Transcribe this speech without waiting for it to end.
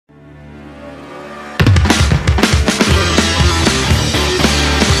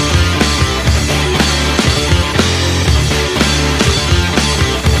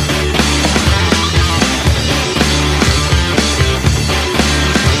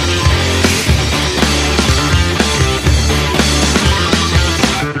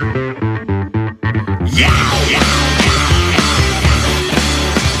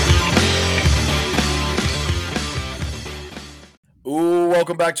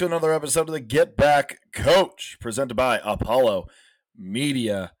back to another episode of the Get Back Coach, presented by Apollo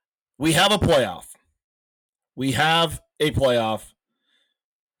Media. We have a playoff.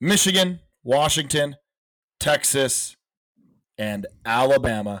 Michigan, Washington, Texas, and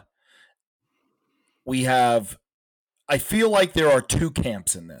Alabama. I feel like there are two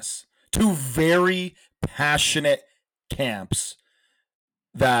camps in this. Two very passionate camps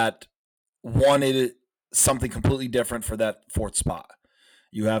that wanted something completely different for that fourth spot.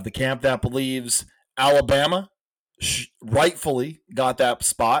 You have the camp that believes Alabama rightfully got that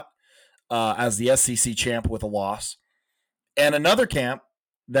spot as the SEC champ with a loss, and another camp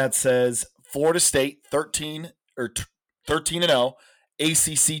that says Florida State 13-0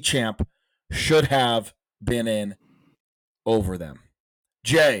 ACC champ should have been in over them.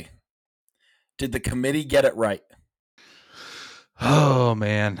 Jay, did the committee get it right? Oh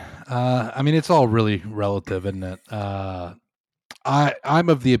man, it's all really relative, isn't it? I'm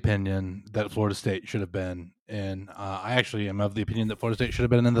of the opinion that Florida State should have been in. I actually am of the opinion that Florida State should have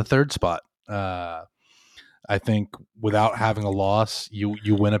been in the third spot. I think without having a loss,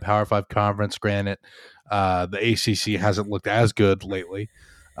 you win a Power 5 conference. Granted, the ACC hasn't looked as good lately,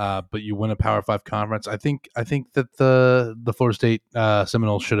 but you win a Power 5 conference. I think that the Florida State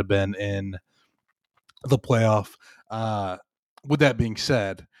Seminoles should have been in the playoff. With that being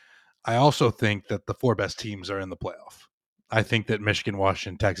said, I also think that the four best teams are in the playoff. I think that Michigan,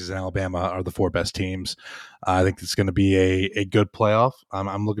 Washington, Texas, and Alabama are the four best teams. I think it's going to be a good playoff.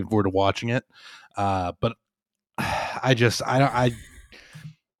 I'm looking forward to watching it. But I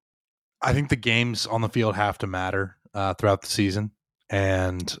think the games on the field have to matter throughout the season.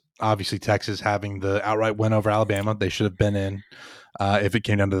 And obviously Texas having the outright win over Alabama, they should have been in if it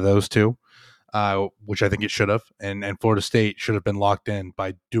came down to those two, which I think it should have. And Florida State should have been locked in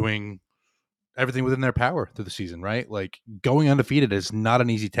by doing everything within their power through the season, right? Like going undefeated is not an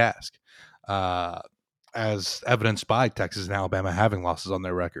easy task, as evidenced by Texas and Alabama having losses on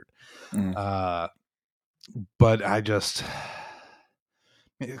their record. But I just,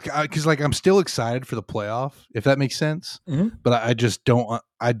 because I'm still excited for the playoff, if that makes sense. Mm-hmm. But I just don't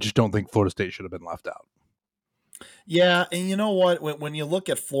think Florida State should have been left out. Yeah, and you know what? When you look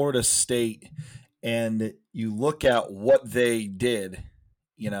at Florida State and you look at what they did,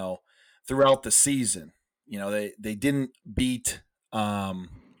 throughout the season, they didn't beat a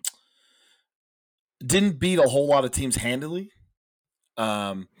whole lot of teams handily.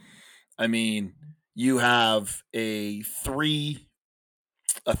 You have a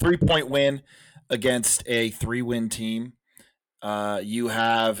 3-point win against a 3-win team. You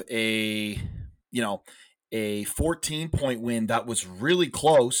have a 14-point win that was really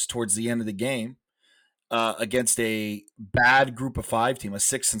close towards the end of the game against a bad group of 5 team, a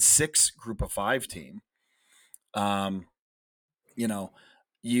 6-6 group of 5 team.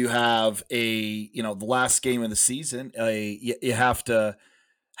 You have the last game of the season, you have to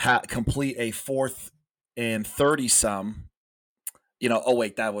complete a 4th and 30 some. Oh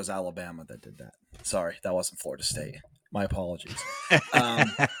wait, that was Alabama that did that. Sorry, that wasn't Florida State. My apologies.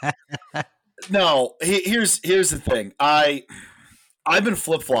 No, here's the thing. I've been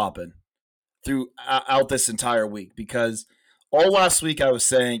flip-flopping throughout this entire week because all last week I was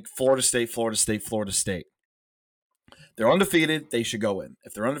saying Florida State. They're undefeated, they should go in.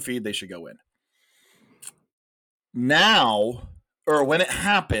 If they're undefeated, they should go in. Now, or when it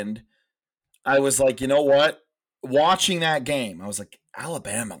happened, I was like, you know what? Watching that game, I was like,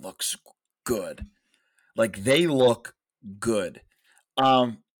 Alabama looks good. Like, they look good.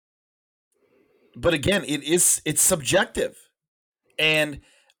 But again, it's subjective. And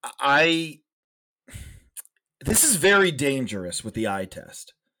this is very dangerous with the eye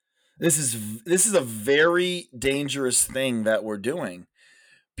test. This is a very dangerous thing that we're doing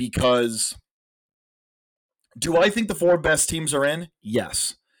because do I think the 4 best teams are in?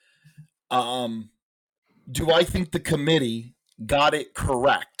 Yes. Do I think the committee got it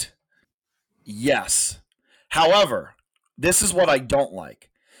correct? Yes. However, this is what I don't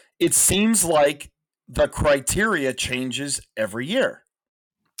like. It seems like the criteria changes every year.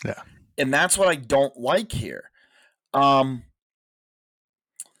 Yeah. And that's what I don't like here.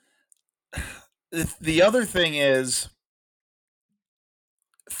 The other thing is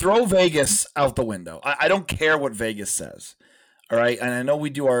throw Vegas out the window. I don't care what Vegas says. All right. And I know we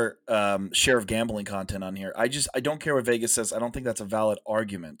do our share of gambling content on here. I don't care what Vegas says. I don't think that's a valid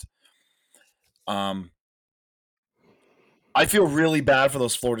argument. I feel really bad for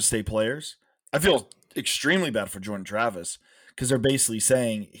those Florida State players. I feel extremely bad for Jordan Travis because they're basically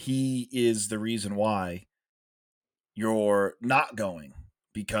saying he is the reason why you're not going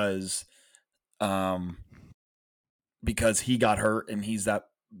because because he got hurt and he's that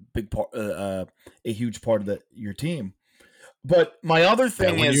big part, a huge part of your team. But my other Yeah,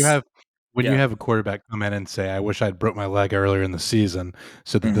 thing is, when you yeah, have a quarterback come in and say, "I wish I'd broke my leg earlier in the season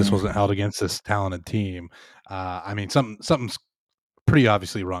so that this mhm. wasn't held against this talented team," I mean, something's pretty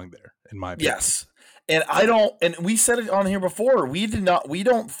obviously wrong there, in my opinion. Yes. And and we said it on here before. We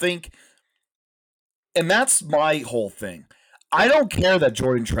don't think, and that's my whole thing. I don't care that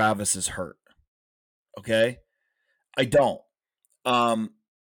Jordan Travis is hurt. Okay. I don't. Um,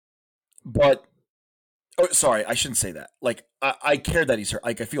 but, oh, sorry, I shouldn't say that. Like, I care that he's hurt.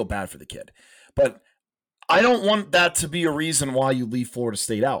 Like, I feel bad for the kid. But I don't want that to be a reason why you leave Florida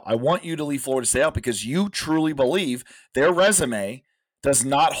State out. I want you to leave Florida State out because you truly believe their resume does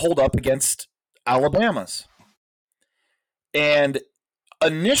not hold up against Alabama's. And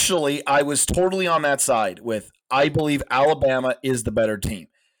initially, I was totally on that side with I believe Alabama is the better team.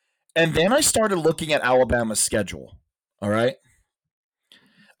 And then I started looking at Alabama's schedule. All right.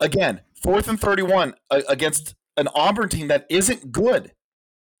 Again, 4th and 31 against an Auburn team that isn't good.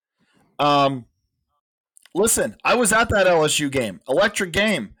 Um, Listen, I was at that LSU game, electric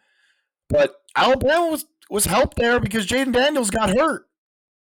game, but Alabama was helped there because Jaden Daniels got hurt.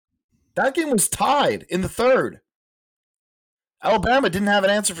 That game was tied in the third. Alabama didn't have an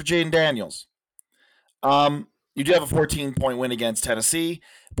answer for Jaden Daniels. You do have a 14-point win against Tennessee,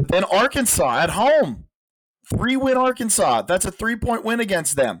 but then Arkansas at home, 3-win Arkansas. That's a 3-point win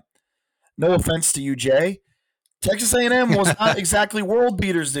against them. No offense to you, Jay. Texas A&M was not exactly world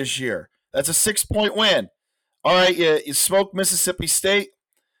beaters this year. That's a 6-point win. All right, you smoked Mississippi State.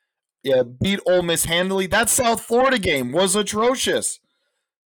 You beat Ole Miss handily. That South Florida game was atrocious.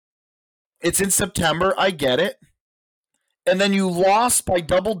 It's in September. I get it. And then you lost by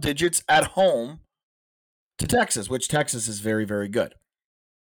double digits at home to Texas, which Texas is very, very good.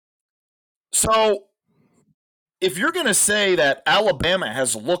 So if you're going to say that Alabama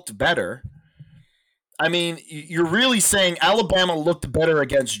has looked better, I mean, you're really saying Alabama looked better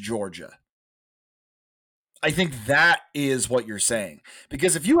against Georgia. I think that is what you're saying.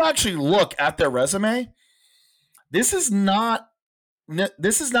 Because if you actually look at their resume, this is not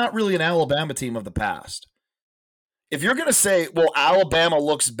really an Alabama team of the past. If you're going to say, well, Alabama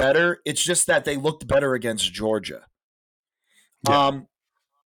looks better, it's just that they looked better against Georgia. Yeah.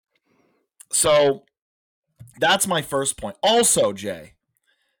 So that's my first point. Also, Jay,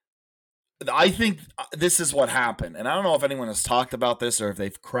 I think this is what happened. And I don't know if anyone has talked about this or if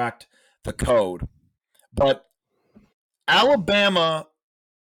they've cracked the code, but Alabama,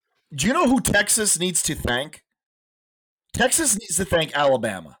 do you know who Texas needs to thank? Texas needs to thank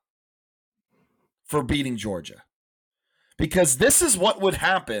Alabama for beating Georgia. Because this is what would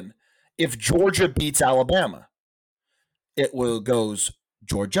happen if Georgia beats Alabama. It will goes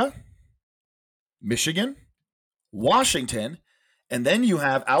Georgia, Michigan, Washington, and then you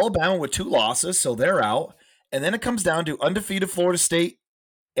have Alabama with 2 losses, so they're out. And then it comes down to undefeated Florida State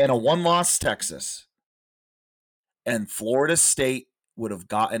and a 1-loss Texas. And Florida State would have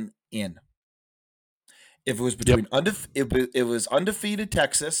gotten in. If it was between it was undefeated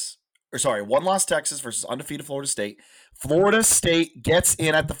Texas, or sorry, 1-loss Texas versus undefeated Florida State gets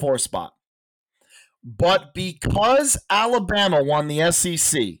in at the 4th spot. But because Alabama won the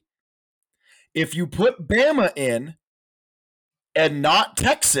SEC, if you put Bama in and not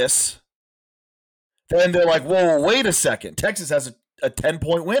Texas, then they're like, whoa, wait a second. Texas has a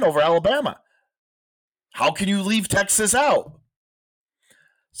 10-point win over Alabama. How can you leave Texas out?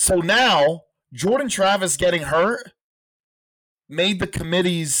 So now Jordan Travis getting hurt made the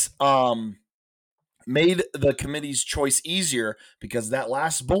committee's choice easier because the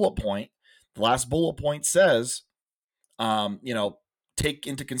last bullet point says, take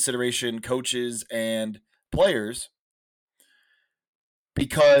into consideration coaches and players,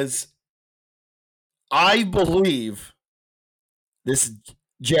 because I believe this,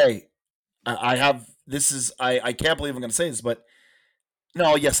 Jay. I have this is I can't believe I'm going to say this, but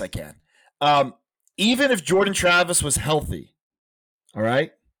no, yes I can. Even if Jordan Travis was healthy, all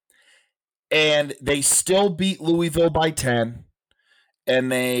right, and they still beat Louisville by 10,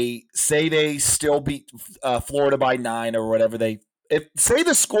 and they say they still beat Florida by 9 or whatever if say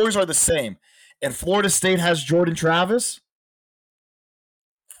the scores are the same, and Florida State has Jordan Travis,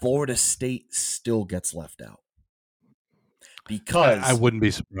 Florida State still gets left out I because wouldn't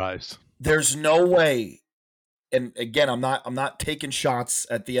be surprised. there's no way. And again, I'm not taking shots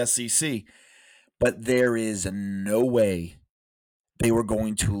at the SEC, but there is no way they were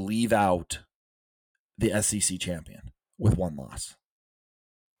going to leave out the SEC champion with 1 loss.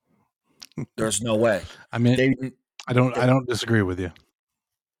 There's no way. I mean, They, I don't disagree with you.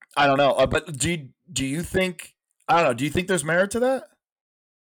 I don't know, but do you think I don't know. Do you think there's merit to that?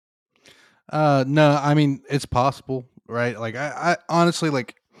 No, I mean it's possible, right? Like I honestly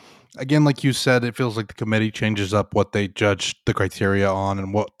like again, like you said, it feels like the committee changes up what they judge the criteria on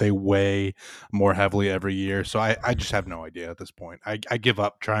and what they weigh more heavily every year. So I just have no idea at this point. I give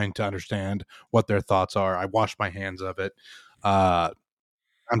up trying to understand what their thoughts are. I wash my hands of it. Uh,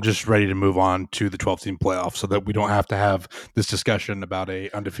 I'm just ready to move on to the 12 team playoff so that we don't have to have this discussion about a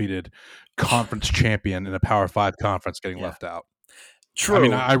undefeated conference champion in a Power Five conference getting Yeah. left out. I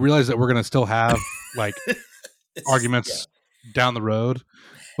mean, True. I realize that we're going to still have like Yeah. arguments down the road,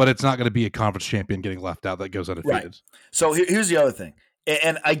 but it's not going to be a conference champion getting left out that goes Right. undefeated. So here's the other thing.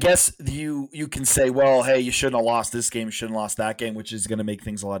 And I guess you can say, well, hey, you shouldn't have lost this game, you shouldn't have lost that game, which is going to make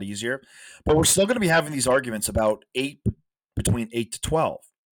things a lot easier. But we're still going to be having these arguments about between 8 to 12.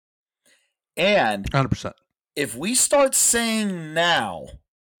 And 100%. if we start saying now,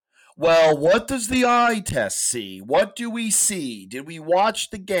 well, what does the eye test see? What do we see? Did we watch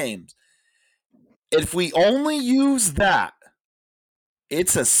the games? If we only use that,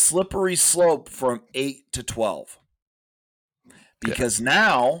 it's a slippery slope from 8 to 12. Yeah. Because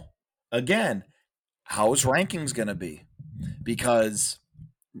now, again, how's rankings going to be? Because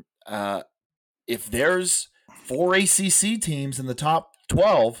uh, if there's 4 ACC teams in the top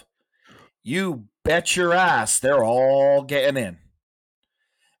 12, you bet your ass they're all getting in.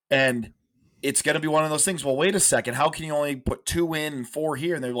 And it's going to be one of those things. Well, wait a second. How can you only put 2 in and 4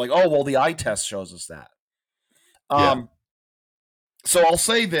 here? And they're like, oh, well, the eye test shows us that. Yeah. So I'll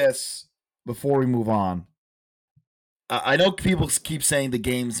say this before we move on. I know people keep saying the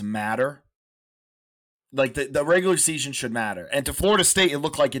games matter. Like the regular season should matter. And to Florida State, it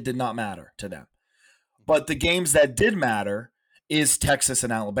looked like it did not matter to them. But the games that did matter is Texas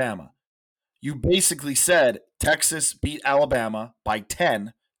and Alabama. You basically said Texas beat Alabama by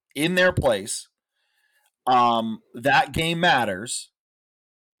 10 in their place. That game matters.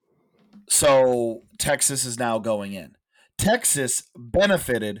 So Texas is now going in. Texas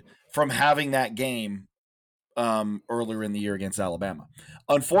benefited from having that game earlier in the year against Alabama.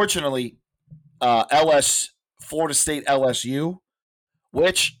 Unfortunately, Florida State LSU,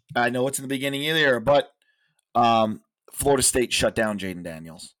 which I know it's in the beginning of the year, but Florida State shut down Jaden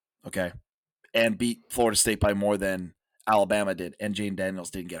Daniels, okay, and beat Florida State by more than Alabama did, and Jaden Daniels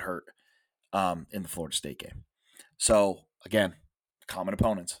didn't get hurt in the Florida State game. So again, common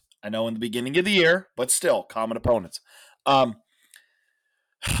opponents. I know in the beginning of the year, but still common opponents.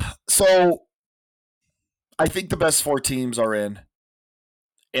 So I think the best 4 teams are in,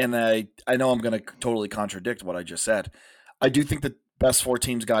 and I know I'm going to totally contradict what I just said. I do think the best 4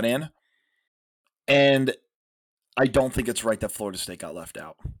 teams got in, and I don't think it's right that Florida State got left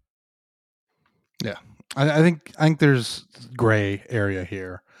out. Yeah. I think there's gray area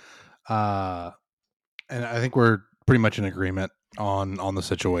here. And I think we're pretty much in agreement on the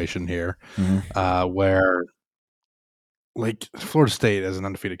situation here, where like Florida State as an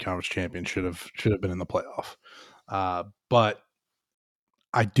undefeated conference champion should have been in the playoff. But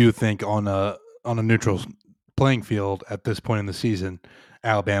I do think on a neutral playing field at this point in the season,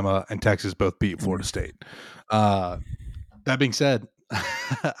 Alabama and Texas both beat Florida State. That being said,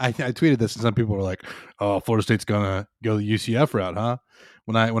 I tweeted this and some people were like, "Oh, Florida State's gonna go the UCF route, huh?"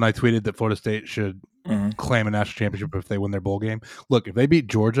 When I tweeted that Florida State should claim a national championship if they win their bowl game. Look, if they beat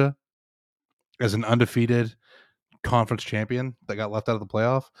Georgia as an undefeated conference champion that got left out of the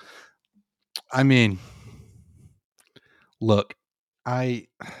playoff, I mean, look, I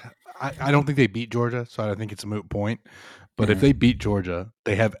don't think they beat Georgia, so I think it's a moot point. But if they beat Georgia,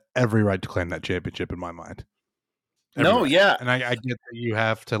 they have every right to claim that championship in my mind. No, Right. yeah. And I get that you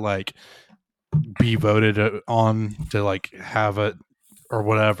have to like be voted on to like have it or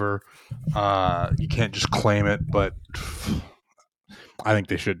whatever. You can't just claim it, but I think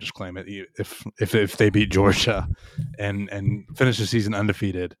they should just claim it if they beat Georgia and finish the season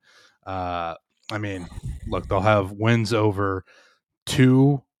undefeated. I mean, look, they'll have wins over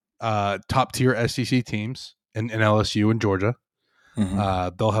 2 top tier SEC teams in LSU and Georgia.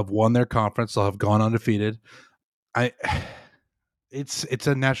 They'll have won their conference. They'll have gone undefeated. It's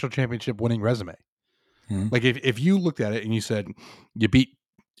a national championship winning resume. Like if you looked at it and you said you beat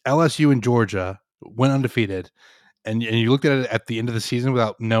LSU and Georgia, went undefeated, and you looked at it at the end of the season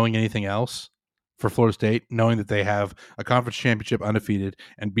without knowing anything else for Florida State, knowing that they have a conference championship undefeated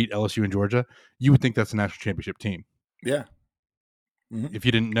and beat LSU and Georgia, you would think that's a national championship team. Yeah. If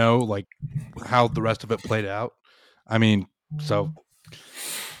you didn't know like how the rest of it played out. I mean, so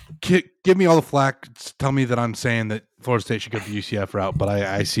give me all the flack. Tell me that I'm saying that Florida State should go the UCF route, but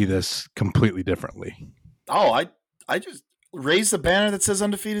I see this completely differently. Oh, I just raised the banner that says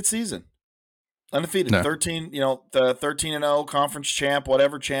undefeated season. Undefeated, No. 13. The 13-0 conference champ,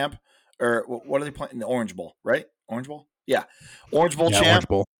 whatever champ, or what are they playing? The Orange Bowl, right? Orange Bowl, yeah, Orange Bowl Yeah, champ, Orange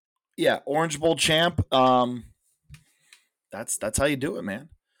Bowl. yeah, Orange Bowl champ. That's how you do it, man.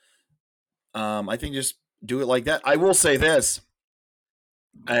 I think just do it like that. I will say this,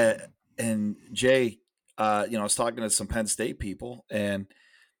 uh, and Jay, I was talking to some Penn State people, and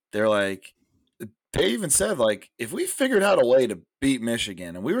they're like, they even said like, if we figured out a way to beat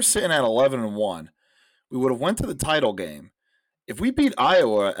Michigan, and we were sitting at 11-1, we would have went to the title game. If we beat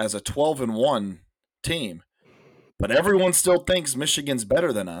Iowa as a 12-1 team, but everyone still thinks Michigan's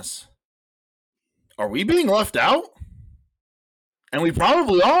better than us, are we being left out? And we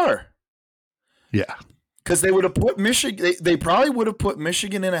probably are. Yeah. Because they would have put Michigan. They probably would have put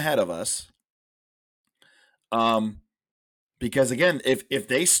Michigan in ahead of us. Because again, if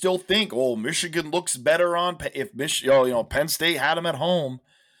they still think, oh, Michigan looks better on if Penn State had them at home,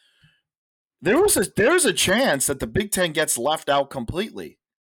 there's a chance that the Big Ten gets left out completely.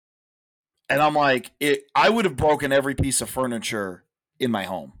 And I'm like, I would have broken every piece of furniture in my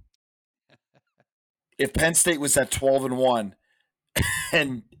home if Penn State was at 12-1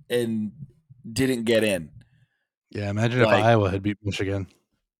 and didn't get in. Yeah, imagine if Iowa had beat Michigan.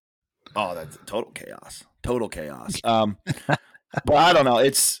 Oh, that's total chaos. Total chaos. But I don't know.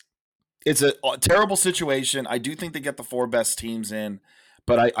 It's a terrible situation. I do think they get the 4 best teams in,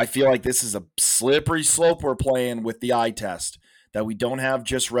 but I feel like this is a slippery slope we're playing with the eye test, that we don't have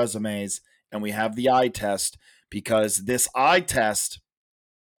just resumes and we have the eye test, because this eye test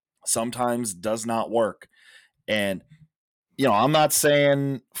sometimes does not work. And I'm not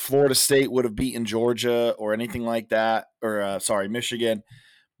saying Florida State would have beaten Georgia or anything like that, or Michigan,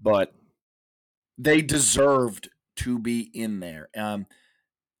 but they deserved to be in there.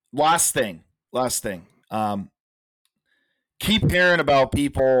 Last thing. Keep hearing about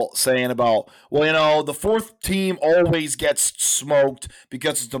people saying about, well, the 4th team always gets smoked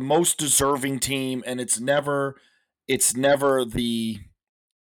because it's the most deserving team, and it's never the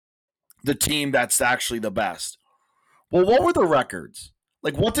team that's actually the best. Well, what were the records?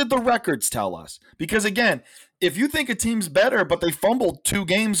 Like, what did the records tell us? Because again, if you think a team's better but they fumbled 2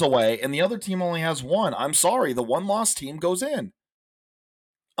 games away and the other team only has 1, I'm sorry, the 1-loss team goes in.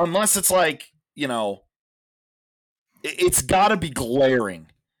 Unless it's like, it's got to be glaring.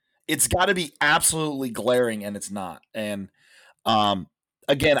 It's got to be absolutely glaring, and it's not. And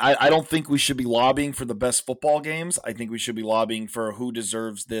again, I don't think we should be lobbying for the best football games. I think we should be lobbying for who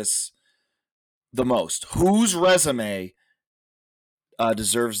deserves this the most. Whose resume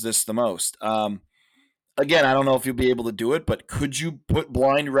deserves this the most? Again, I don't know if you'll be able to do it, but could you put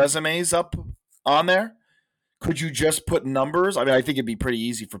blind resumes up on there? Could you just put numbers? I mean, I think it'd be pretty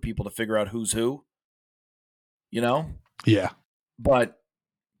easy for people to figure out who's who. Yeah. But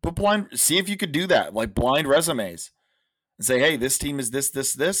put see if you could do that, like blind resumes, and say, hey, this team is this,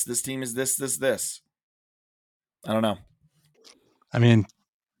 this, this. This team is this, this, this. I don't know. I mean,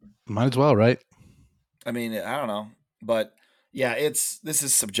 might as well, right? I mean, I don't know. But yeah, this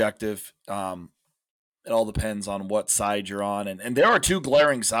is subjective. It all depends on what side you're on. And there are 2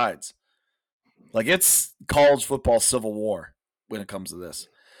 glaring sides. Like, it's college football civil war when it comes to this.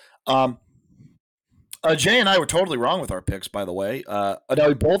 Jay and I were totally wrong with our picks, by the way. Now,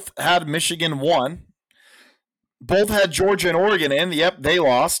 we both had Michigan 1. Both had Georgia and Oregon in. Yep, they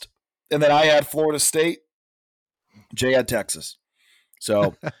lost. And then I had Florida State. Jay had Texas.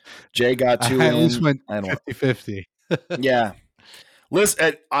 So Jay got 2 I in. At least went 50-50. Yeah.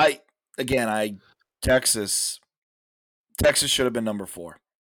 Listen, Texas should have been number 4.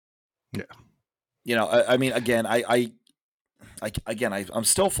 Yeah. I mean, again, I'm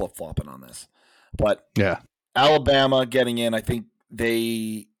still flip-flopping on this. But yeah, Alabama getting in, I think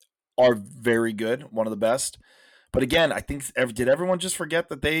they are very good, one of the best. But again, I think, did everyone just forget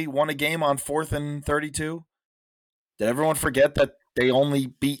that they won a game on 4th and 32? Did everyone forget that they only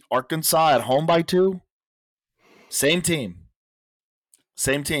beat Arkansas at home by 2? Same team,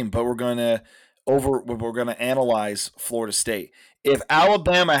 but we're going to analyze Florida State. If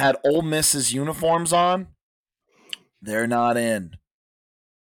Alabama had Ole Miss's uniforms on, they're not in.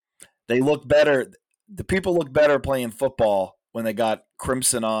 They look better. The people look better playing football when they got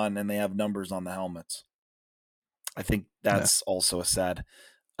crimson on and they have numbers on the helmets. I think that's also a sad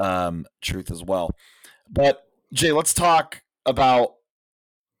truth as well. But Jay, let's talk about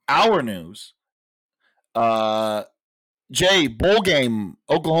our news. Jay, bowl game,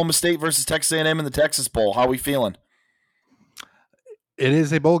 Oklahoma State versus Texas A&M in the Texas Bowl. How are we feeling? It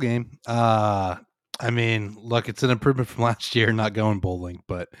is a bowl game. I mean, look, it's an improvement from last year not going bowling,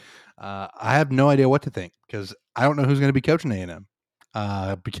 but I have no idea what to think because I don't know who's going to be coaching A&M.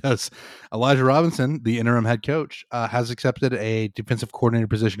 because Elijah Robinson, the interim head coach, has accepted a defensive coordinator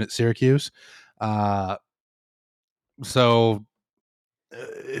position at Syracuse. Uh, so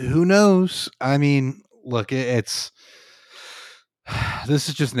who knows? I mean, look, it's this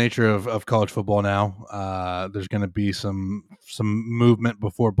is just nature of college football now. There's going to be some movement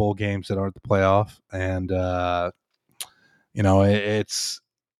before bowl games that aren't the playoff, and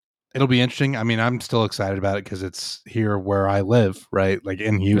it'll be interesting. I mean, I'm still excited about it because it's here where I live, right? Like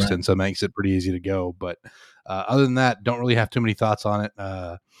in Right. Houston, so it makes it pretty easy to go. But other than that, don't really have too many thoughts on it.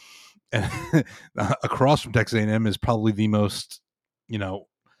 And across from Texas A&M is probably the most, you know,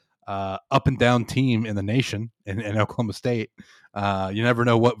 up and down team in the nation in Oklahoma State. You never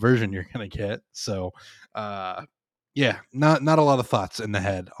know what version you're going to get. So, yeah, not a lot of thoughts in the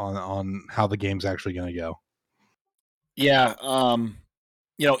head on how the game's actually going to go. Yeah.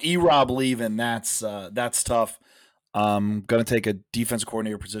 Erob leaving, that's tough. Going to take a defense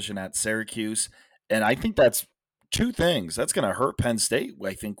coordinator position at Syracuse, and I think that's two things. That's going to hurt Penn State,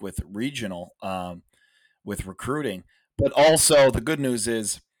 I think, with regional, with recruiting. But also, the good news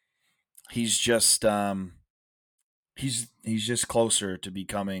is he's just he's just closer to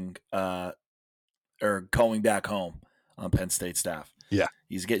becoming or going back home on Penn State staff. Yeah,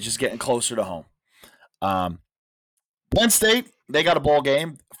 He's just getting closer to home. Um, Penn State, they got a bowl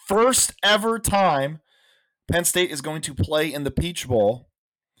game. First ever time Penn State is going to play in the Peach Bowl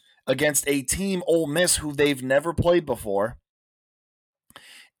against a team, Ole Miss, who they've never played before.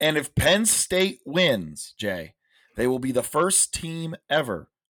 And if Penn State wins, Jay, they will be the first team ever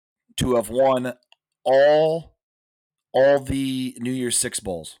to have won all the New Year's Six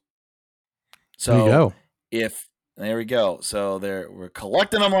bowls. there you So go. if there we go. So we're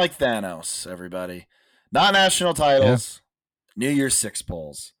collecting them like Thanos, everybody. Not national Yeah, titles, New Year's Six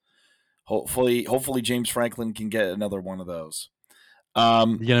bowls. Hopefully James Franklin can get another one of those.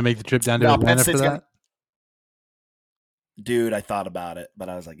 you gonna make the trip down to Now Penn Atlanta for State's gonna, that? dude. I thought about it, but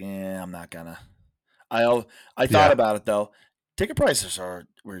I was like, I'm not gonna. I thought Yeah, about it though. Ticket prices were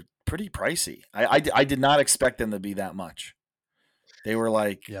pretty pricey. I did not expect them to be that much. They were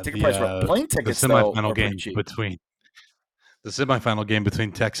like yeah. ticket price. Plane The tickets though semifinal are pretty game cheap. between the semifinal game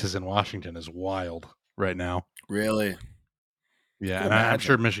between Texas and Washington is wild right now. Really, I Yeah, could and I'm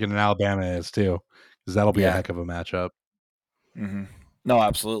sure imagine. Michigan and Alabama is too, because that'll be a Yeah. heck of a matchup. hmm No,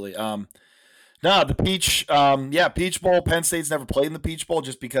 absolutely. No, the Peach, Peach Bowl. Penn State's never played in the Peach Bowl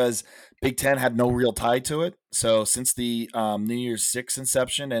just because Big Ten had no real tie to it. So since the New Year's Six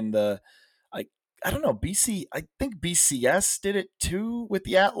inception and I, I don't know, I think BCS did it too with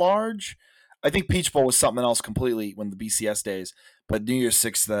the at large. I think Peach Bowl was something else completely when the BCS days, but New Year's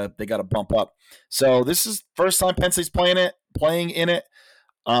Six, they got to bump up. So this is first time Penn State's playing in it.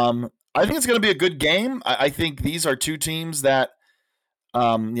 I think it's going to be a good game. I think these are two teams that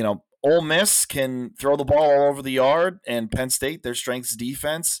Ole Miss can throw the ball all over the yard, and Penn State, their strength's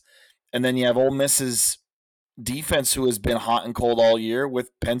defense. And then you have Ole Miss's defense, who has been hot and cold all year, with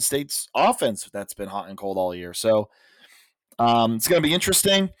Penn State's offense that's been hot and cold all year. So it's going to be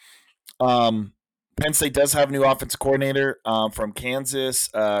interesting. Um, Penn State does have a new offensive coordinator from Kansas,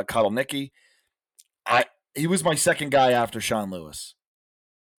 Nicky. He was my second guy after Sean Lewis.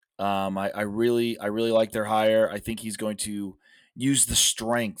 I really like their hire. I think he's going to use the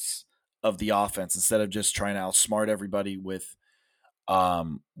strengths of the offense instead of just trying to outsmart everybody with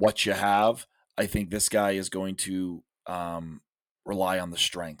what you have. I think this guy is going to rely on the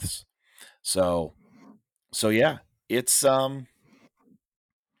strengths. So yeah, it's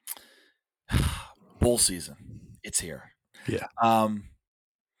bull season. It's here. Yeah. Um,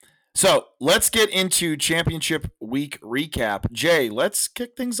 so let's get into championship week recap. Jay, let's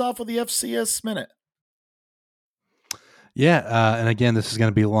kick things off with the FCS minute. Yeah, and again, this is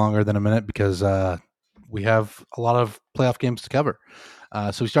going to be longer than a minute because we have a lot of playoff games to cover.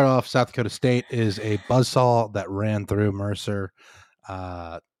 So we start off. South Dakota State is a buzzsaw that ran through Mercer,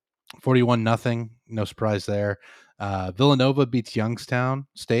 41-0. No surprise there. Villanova beats Youngstown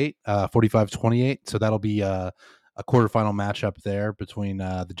State, 45-28. So that'll be a quarterfinal matchup there between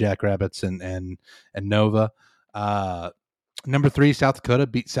the Jackrabbits and Nova. Number 3, South Dakota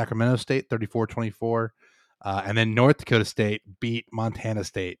beat Sacramento State 34-24. And then North Dakota State beat Montana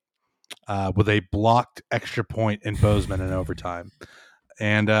State with a blocked extra point in Bozeman in overtime.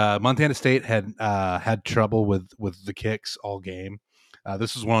 And Montana State had trouble with the kicks all game.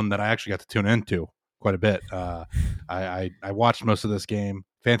 This is one that I actually got to tune into quite a bit. I watched most of this game.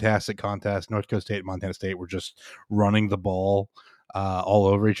 Fantastic contest. North Dakota State and Montana State were just running the ball all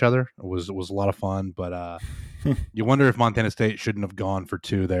over each other. It was a lot of fun, but you wonder if Montana State shouldn't have gone for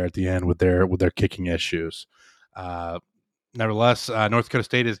 2 there at the end with their kicking issues. nevertheless, North Dakota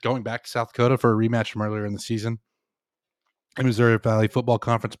State is going back to South Dakota for a rematch from earlier in the season in Missouri Valley Football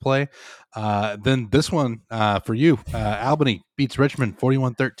Conference play. Then this one for you, Albany beats Richmond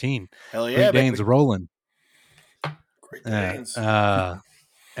 41-13. Hell yeah, Great Danes baby. rolling. Great Yeah. Danes.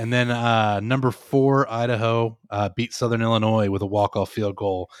 And then number 4, Idaho beat Southern Illinois with a walk-off field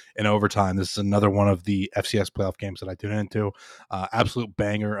goal in overtime. This is another one of the FCS playoff games that I tune into. Absolute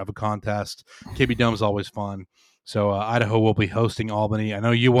banger of a contest. KB Dome is always fun. So Idaho will be hosting Albany. I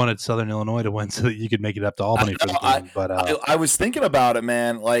know you wanted Southern Illinois to win so that you could make it up to I, Albany for the I, game, but I was thinking about it,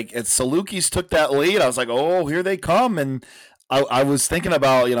 man. Like, it's Salukis took that lead. I was like, oh, here they come. And I was thinking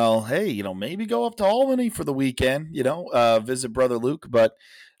about, hey, maybe go up to Albany for the weekend, visit brother Luke, but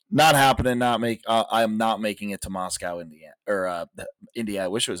not happening. I am not making it to Moscow, Indiana, or India. I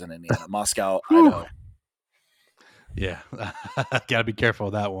wish it was in Indiana. Moscow, whew, Idaho. yeah, gotta be careful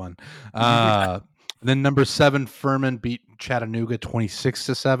with that one. Then number 7, Furman beat Chattanooga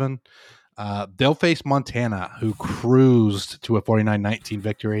 26-7. They'll face Montana, who cruised to a 49-19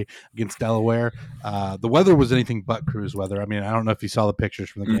 victory against Delaware. The weather was anything but cruise weather. I mean, I don't know if you saw the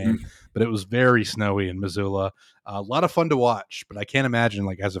pictures from the game, but it was very snowy in Missoula. A lot of fun to watch, but I can't imagine,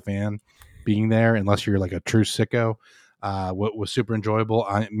 like, as a fan being there, unless you're like a true sicko. What was super enjoyable.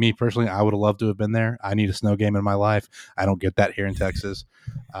 Me personally, I would have loved to have been there. I need a snow game in my life. I don't get that here in Texas.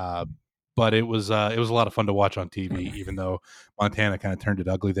 But it was a lot of fun to watch on TV, even though Montana kind of turned it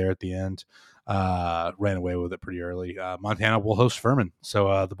ugly there at the end. Ran away with it pretty early. Montana will host Furman,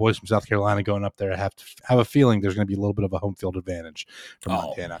 so the boys from South Carolina going up there have a feeling there's going to be a little bit of a home field advantage for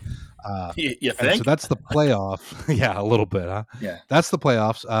Montana. You And so think? that's the playoff. Yeah, a little bit, huh? Yeah. That's the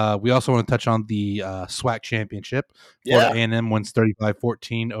playoffs. We also want to touch on the SWAC championship. Yeah. Florida A&M wins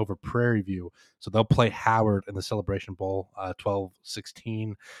 35-14 over Prairie View. So they'll play Howard in the Celebration Bowl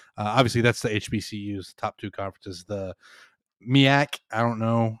 12-16. Obviously, that's the HBCUs, the top 2 conferences. The MEAC, I don't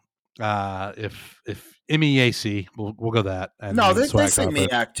know if MEAC, we'll go that. And No, then the they SWAC say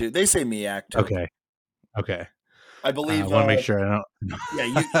conference. MEAC too. They say MEAC too. Okay. I I believe. want to make sure I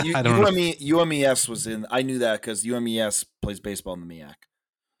Yeah, don't. I don't know. UMES was in. I knew that because UMES plays baseball in the MEAC,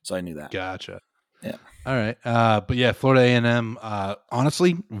 so I knew that. Gotcha. Yeah. All right. But yeah, Florida A&M,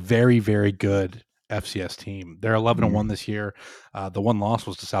 honestly, very, very good FCS team. They're 11-1 this year. The one loss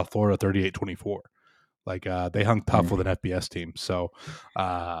was to South Florida, 38-24. Like they hung tough with an FBS team. So,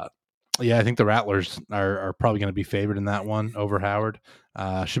 yeah, I think the Rattlers are probably going to be favored in that one over Howard.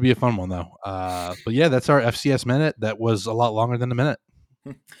 Should be a fun one though. But yeah, that's our FCS minute. That was a lot longer than a minute.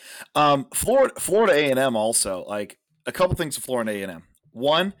 Florida A&M also, like, a couple things of Florida A&M.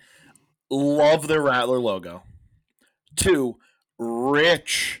 One, love their Rattler logo. 2,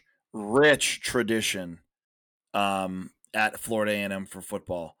 rich tradition at Florida A&M for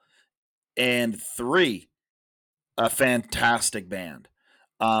football. And 3, a fantastic band.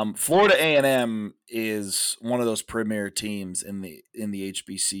 Florida A&M is one of those premier teams in the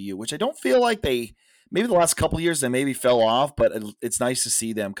HBCU, which I don't feel like maybe the last couple of years they maybe fell off, but it's nice to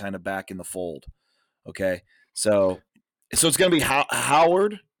see them kind of back in the fold. Okay, so it's going to be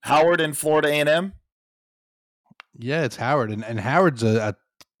Howard and Florida A&M. Yeah, it's Howard, and Howard's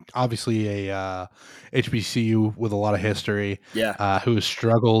obviously a HBCU with a lot of history. Yeah, Who has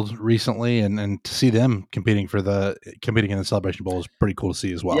struggled recently, and to see them competing in the Celebration Bowl is pretty cool to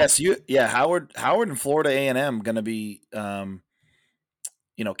see as well. yes, Howard and Florida A&M going to be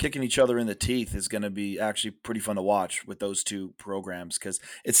kicking each other in the teeth is going to be actually pretty fun to watch with those two programs, because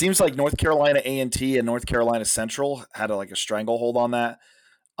it seems like North Carolina A&T and North Carolina Central had a stranglehold on that,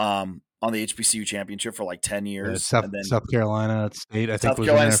 on the HBCU championship for like 10 years. And then South Carolina State, I think, South was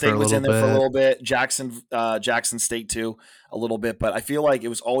in Carolina there for State a was little in there for a bit. little bit. Jackson State too, a little bit. But I feel like it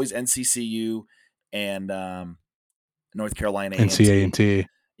was always NCCU and North Carolina A&T. NCA&T.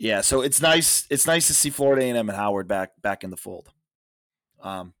 Yeah, so it's nice. It's nice to see Florida A&M and Howard back in the fold.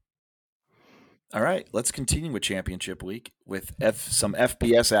 All right, let's continue with championship week with some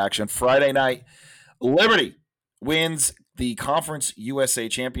FBS action. Friday night, Liberty wins the Conference USA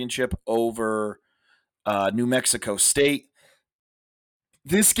Championship over New Mexico State.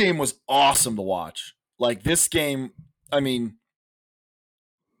 This game was awesome to watch. Like, this game, I mean,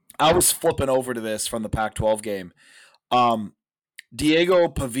 I was flipping over to this from the Pac-12 game. Diego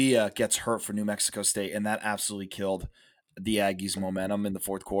Pavia gets hurt for New Mexico State, and that absolutely killed the Aggies' momentum in the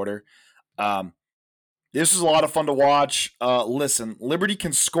fourth quarter. This was a lot of fun to watch. Listen, Liberty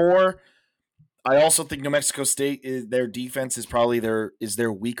can score. I also think New Mexico State, their defense is probably their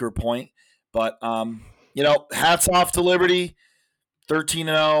weaker point. But hats off to Liberty,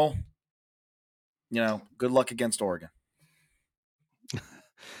 13-0. Good luck against Oregon.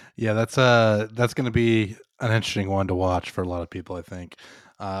 Yeah, that's going to be an interesting one to watch for a lot of people, I think.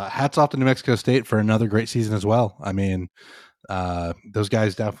 Hats off to New Mexico State for another great season as well. I mean, those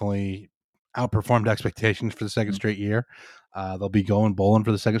guys definitely outperformed expectations for the second straight year. They'll be going bowling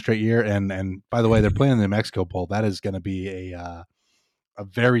for the second straight year, and by the way, they're playing in the New Mexico Bowl. That is going to be a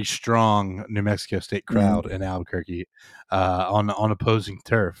very strong New Mexico State crowd in Albuquerque on opposing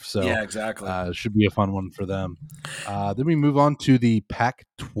turf. So Yeah, exactly. it should be a fun one for them. Then we move on to the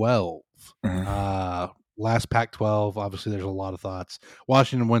Pac-12. Last Pac-12, obviously there's a lot of thoughts.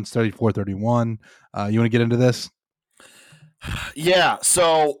 Washington wins 34-31. You want to get into this? Yeah,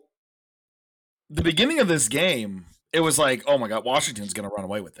 so the beginning of this game, it was like, oh my God, Washington's going to run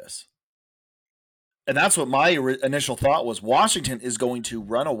away with this. And that's what my initial thought was. Washington is going to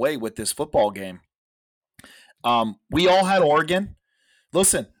run away with this football game. We all had Oregon.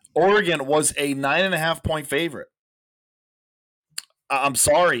 Listen, Oregon was a 9.5-point favorite. I'm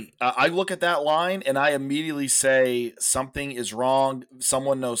sorry. I look at that line and I immediately say something is wrong.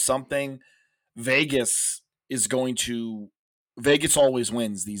 Someone knows something. Vegas is going to. Vegas always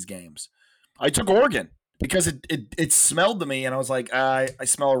wins these games. I took Oregon because it smelled to me and I was like, I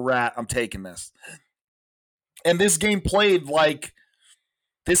smell a rat. I'm taking this. And this game played like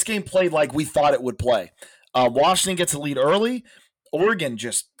we thought it would play. Washington gets a lead early. Oregon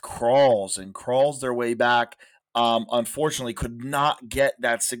just crawls and crawls their way back. Unfortunately, could not get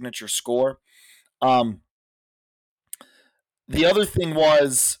that signature score. The other thing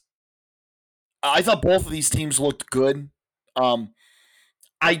was, I thought both of these teams looked good.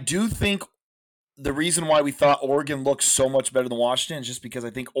 I do think the reason why we thought Oregon looked so much better than Washington is just because I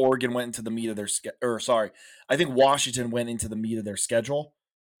think Oregon went into the meat of their I think Washington went into the meat of their schedule,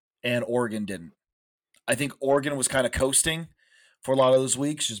 and Oregon didn't. I think Oregon was kind of coasting for a lot of those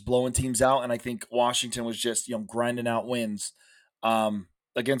weeks, just blowing teams out, and I think Washington was just grinding out wins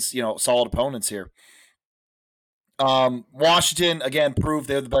against solid opponents here. Washington again proved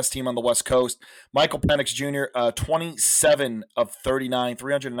they're the best team on the West Coast. Michael Penix Jr. 27 of 39,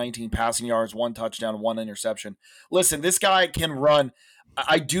 319 passing yards, 1 touchdown, 1 interception. Listen, this guy can run.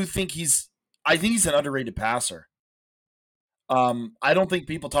 I think he's an underrated passer. I don't think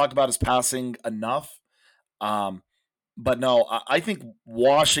people talk about his passing enough. But no, I think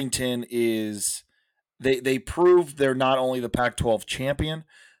Washington is they proved they're not only the Pac-12 champion,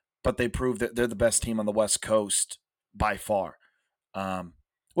 but they proved that they're the best team on the West Coast by far.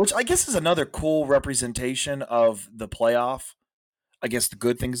 Which I guess is another cool representation of the playoff. I guess the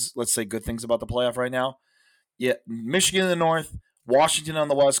good things, let's say good things about the playoff right now. Yeah, Michigan in the north, Washington on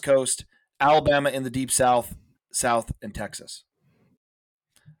the West Coast, Alabama in the deep south, and Texas.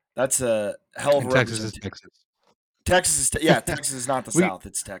 That's a hell of a Texas is representation. Texas. Texas is not the we South;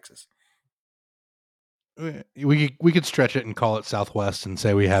 it's Texas. we could stretch it and call it Southwest and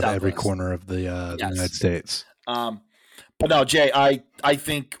say we have every Southwest. corner of the United States. But no, Jay, I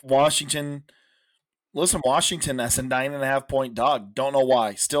think Washington. Listen, Washington as a 9.5-point dog. Don't know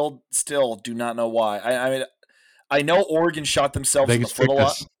why. Still do not know why. I mean, I know Oregon shot themselves in the foot a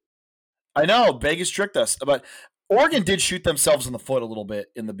lot. I know Vegas tricked us, but Oregon did shoot themselves in the foot a little bit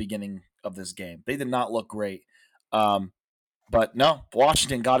in the beginning of this game. They did not look great. But no,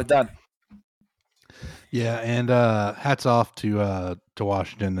 Washington got it done. Yeah, and hats off to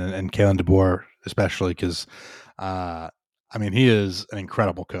Washington and Kalen DeBoer especially because I mean he is an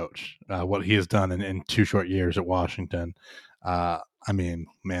incredible coach. What he has done in 2 short years at Washington, I mean,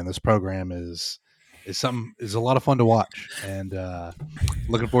 man, this program is a lot of fun to watch, and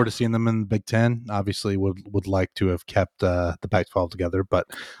looking forward to seeing them in the Big Ten. Obviously, would like to have kept the Pac-12 together, but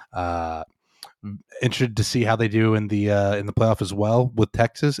interested to see how they do in the playoff as well with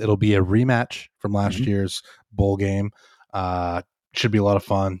Texas. It'll be a rematch from last year's bowl game. Should be a lot of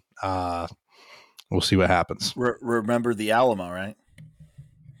fun. We'll see what happens. Remember the Alamo, right?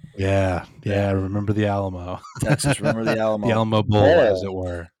 Yeah. Remember the Alamo, Texas. Remember the Alamo, the Alamo Bowl, as it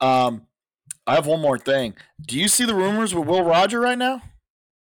were. I have one more thing. Do you see the rumors with Will Rogers right now?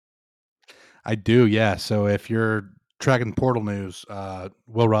 I do, yeah. So if you're tracking portal news,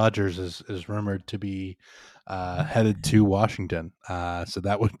 Will Rogers is rumored to be headed to Washington. So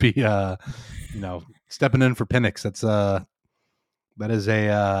that would be stepping in for Penix. That is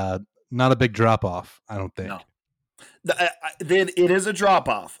a not a big drop off, I don't think. No. It is a drop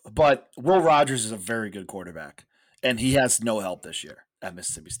off, but Will Rogers is a very good quarterback, and he has no help this year at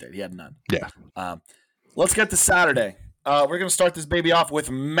Mississippi State. He had none. Yeah. Let's get to Saturday. We're going to start this baby off with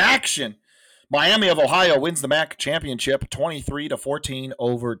Maction. Miami of Ohio wins the MAC championship 23-14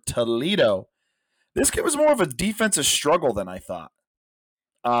 over Toledo. This game was more of a defensive struggle than I thought.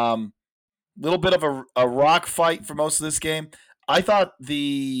 Little bit of a rock fight for most of this game. I thought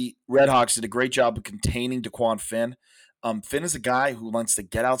the Redhawks did a great job of containing DeQuan Finn. Finn is a guy who wants to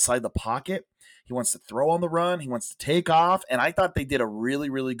get outside the pocket. He wants to throw on the run. He wants to take off. And I thought they did a really,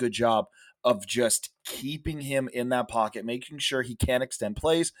 really good job of just keeping him in that pocket, making sure he can extend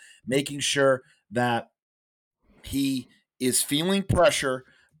plays, making sure that he is feeling pressure,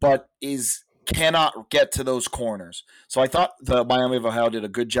 but is cannot get to those corners. So I thought the Miami of Ohio did a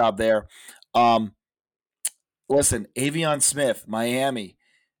good job there. Um, Listen, Avion Smith, Miami,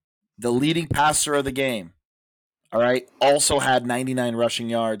 the leading passer of the game. All right, also had 99 rushing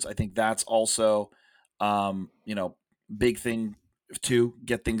yards. I think that's also, you know, big thing to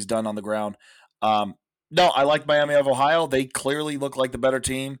get things done on the ground. Um, no, I like Miami of Ohio. They clearly look like the better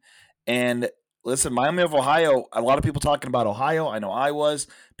team. And listen, Miami of Ohio. A lot of people talking about Ohio. I know I was.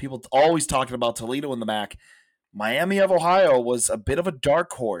 People always talking about Toledo in the MAC. Miami of Ohio was a bit of a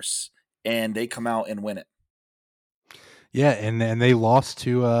dark horse, and they come out and win it. Yeah, and they lost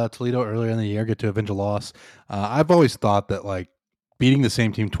to Toledo earlier in the year, get to avenge a loss. I've always thought that like beating the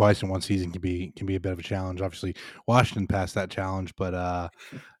same team twice in one season can be a bit of a challenge. Obviously, Washington passed that challenge, but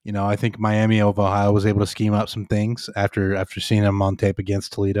I think Miami of Ohio was able to scheme up some things after seeing them on tape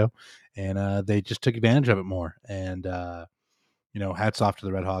against Toledo, and they just took advantage of it more. And hats off to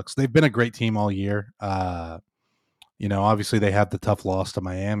the Red Hawks. They've been a great team all year. Obviously they have the tough loss to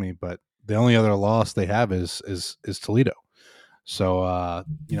Miami, but the only other loss they have is Toledo. So a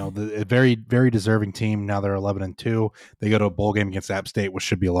very very deserving team. Now they're 11-2. They go to a bowl game against App State, which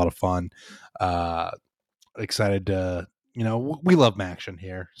should be a lot of fun. Excited to we love action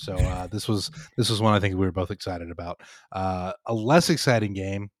here. So this was one I think we were both excited about. A less exciting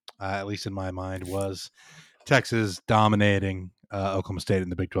game, at least in my mind, was Texas dominating Oklahoma State in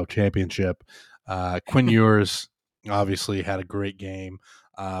the Big 12 championship. Quinn Ewers obviously had a great game.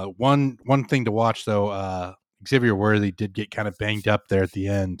 One thing to watch though, Xavier Worthy did get kind of banged up there at the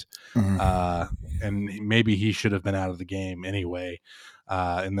end, uh, and maybe he should have been out of the game anyway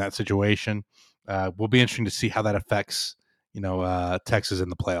in that situation. Will be interesting to see how that affects Texas in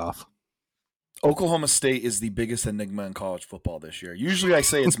the playoff. Oklahoma State is the biggest enigma in college football this year. Usually I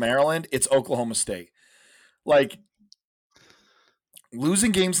say it's Maryland, it's Oklahoma State. Like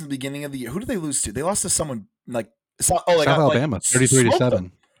losing games in the beginning of the year. Who did they lose to? They lost to someone like they South got like Alabama, 33 to smoked them.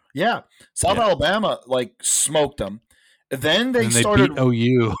 7. Yeah. South Yeah, Alabama like smoked them. Then and they then they started beat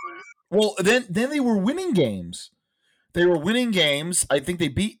OU. then they were winning games. They were winning games. I think they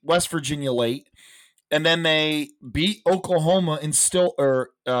beat West Virginia late, and then they beat Oklahoma in Stillwater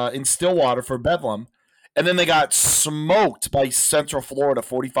for Bedlam, and then they got smoked by Central Florida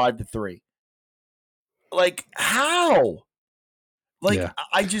 45-3. Like how? Like Yeah,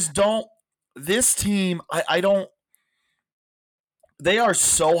 I just don't. This team, I don't. They are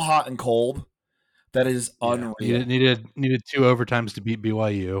so hot and cold that is yeah. Needed unreal. needed needed 2 overtimes to beat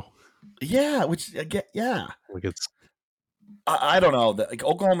BYU. Yeah, which I get. Yeah, Like it's I don't know. Like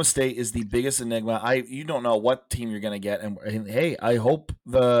Oklahoma State is the biggest enigma. You don't know what team you're going to get, and hey, I hope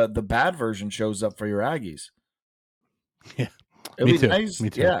the bad version shows up for your Aggies. yeah. It'd Me be too. nice. Me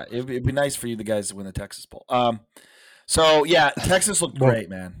too. Yeah, it'd be nice for you the guys to win the Texas Bowl. So yeah, Texas looked Well, great,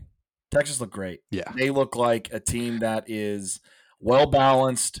 man. Texas looked great. yeah, They look like a team that is well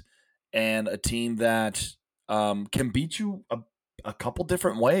balanced and a team that can beat you a couple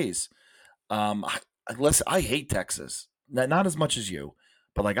different ways. Listen, I hate Texas. Not as much as you,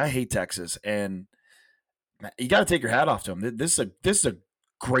 but like I hate Texas, and man, you got to take your hat off to them. This is a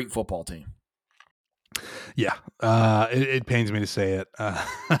great football team. yeah. It pains me to say it.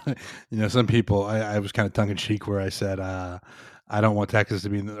 Some people. I was kind of tongue in cheek where I said I don't want Texas to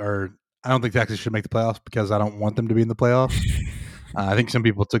be or I don't think Texas should make the playoffs because I don't want them to be in the playoffs. I think some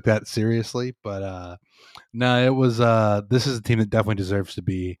people took that seriously, but no, it was. This is a team that definitely deserves to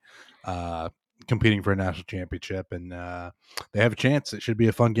be uh, competing for a national championship, and they have a chance. It should be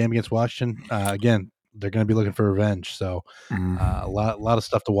a fun game against Washington. Again, they're going to be looking for revenge, so Mm. a lot of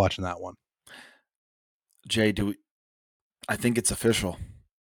stuff to watch in that one. Jay, I think it's official.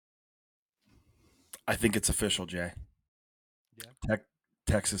 I think it's official, Jay. Yeah, Tech,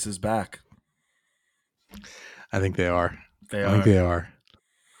 Texas is back. I think they are. They I think are.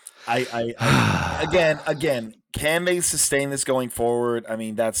 they are. Again, can they sustain this going forward? I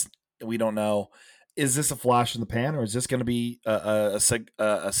mean, we don't know. Is this a flash in the pan, or is this going to be a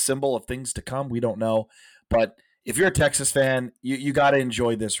symbol of things to come? We don't know. But if you're a Texas fan, you got to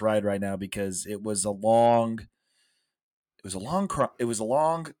enjoy this ride right now because it was a long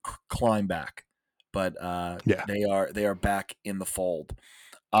climb back, but Yeah, they are back in the fold.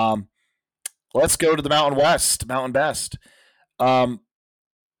 Um, let's go to the Mountain West, Mountain Best. Um,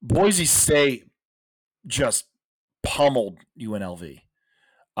 Boise State just pummeled UNLV.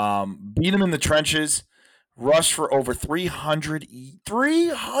 Beat them in the trenches, rushed for over 300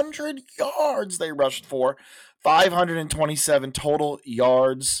 yards. They rushed for 527 total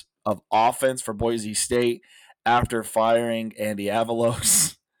yards of offense for Boise State after firing Andy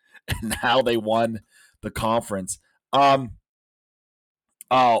Avalos, and how they won the conference. Who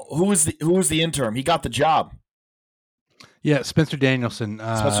was the interim? He got the job. Yeah, Spencer Danielson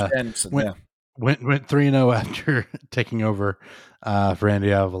Spencer Danielson. went Yeah. went 3-0 after taking over for Andy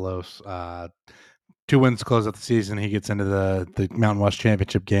Avalos. 2 wins to close out the season. He gets into the Mountain West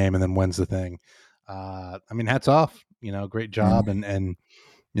Championship game and then wins the thing. I mean, hats off. Great job, and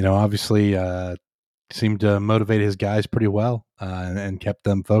obviously seemed to motivate his guys pretty well and kept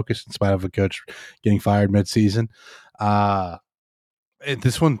them focused in spite of a coach getting fired midseason.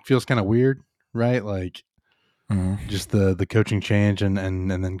 This one feels kind of weird, right? Like just the coaching change and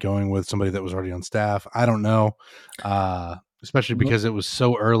then going with somebody that was already on staff. I don't know, especially because it was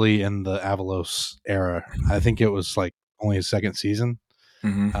so early in the Avalos era. I think it was like only his second season.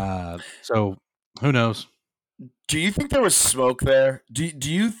 So who knows? Do you think there was smoke there?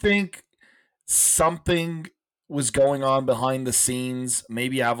 Do you think something was going on behind the scenes?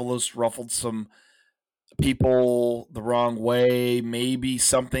 Maybe Avalos ruffled some people the wrong way. Maybe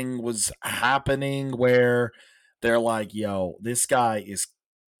something was happening where they're like, "Yo, this guy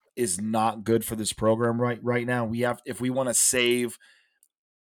is not good for this program right now. We have, if we want to save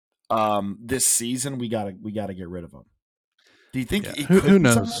this season, we gotta get rid of him." Do you think Yeah, it who could be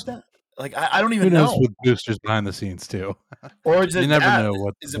something like knows? that? Like I don't Who even knows know. with boosters behind the scenes too? Or is You it never that? know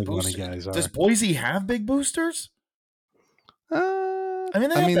what Is the it big money booster? guys Does are. Boise have big boosters? I mean,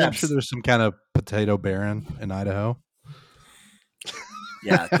 they I have mean, to I'm have. sure there's some kind of potato baron in Idaho.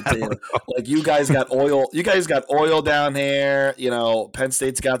 Yeah, I don't potato. know. Like you guys got oil. You guys got oil down here. Penn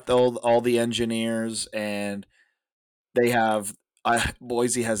State's got all the engineers, and they have.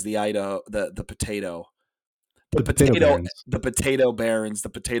 Boise has the Idaho, the potato, The potato barons. the potato barons, the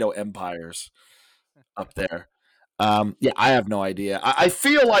potato empires up there. Yeah, I have no idea. I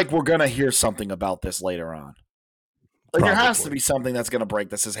feel like we're gonna hear something about this later on. Like there has to Probably. be something that's gonna break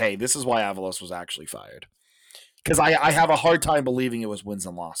that says, "Hey, this is why Avalos was actually fired." Because I have a hard time believing it was wins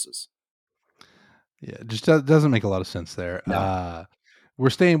and losses. Yeah, it just doesn't make a lot of sense there. No,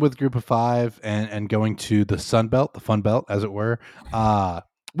 We're staying with Group of Five and going to the Sun Belt, the Fun Belt, as it were.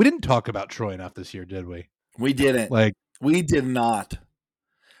 We didn't talk about Troy enough this year, did we? we didn't. Like, We did not.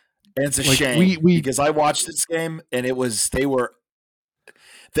 And it's a like shame we because I watched this game and they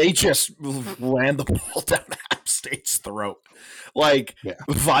just ran the ball down App State's throat. Like yeah.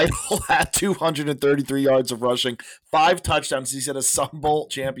 Vital had 233 yards of rushing, 5 touchdowns. He set a Sun Bowl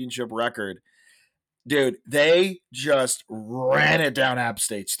championship record. Dude, they just ran it down App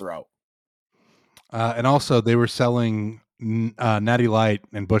State's throat. And also they were selling Natty Light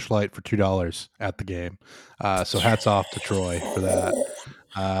and Bush Light for $2 at the game. So hats off to Troy for that.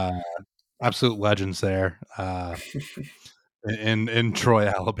 Uh, Absolute legends there. In Troy,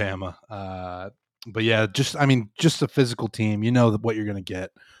 Alabama. But yeah, just a physical team. You know what you're going to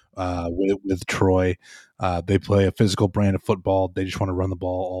get with Troy. They play a physical brand of football. They just want to run the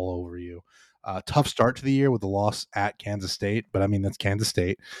ball all over you. Tough start to the year with a loss at Kansas State, but I mean that's Kansas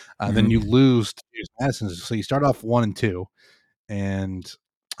State. Then you lose to Madison, so you start off 1-2, and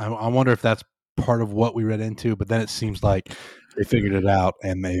I wonder if that's part of what we read into. But then it seems like they figured it out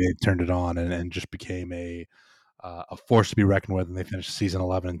and they turned it on and just became a force to be reckoned with, and they finished the season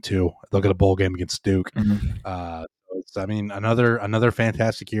 11-2. Look at a bowl game against Duke. It's another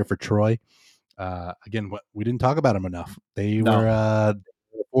fantastic year for Troy. Again, we didn't talk about them enough. They were a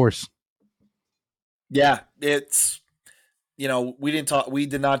force. Yeah, it's we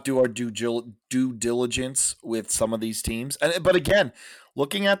did not do our due diligence with some of these teams. But again,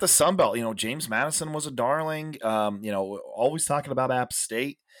 looking at the Sun Belt, James Madison was a darling. Always talking about App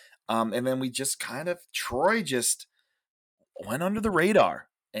State. And then we just Troy just went under the radar,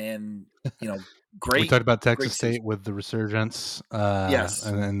 and We great, talked about great Texas season. State with the resurgence, Yes.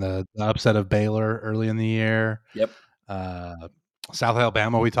 and then the upset of Baylor early in the year. Yep. South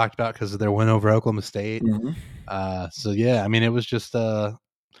Alabama we talked about because of their win over Oklahoma State. So yeah, I mean it was just the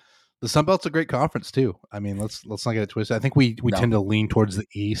Sun Belt's a great conference too. I mean, let's not get it twisted. I think we tend to lean towards the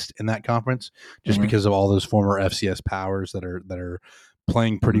East in that conference just because of all those former FCS powers that are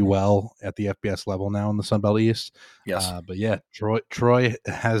playing pretty well at the FBS level now in the Sun Belt East. Yes. But yeah, Troy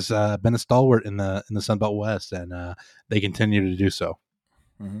has been a stalwart in the Sun Belt West, and they continue to do so.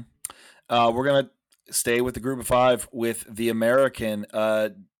 We're gonna stay with the Group of Five with the American.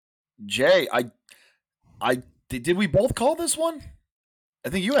 Jay, I did we both call this one? I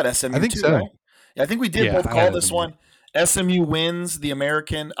think you had SMU I think too, so. right? I think we did Yeah, both I had call it in this the one. SMU wins the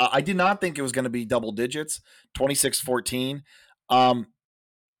American. I did not think it was going to be double digits, 26-14.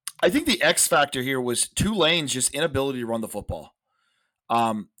 I think the X factor here was Tulane's just inability to run the football.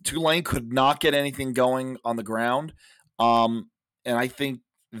 Tulane could not get anything going on the ground. And I think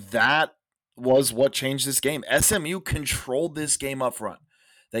that was what changed this game. SMU controlled this game up front.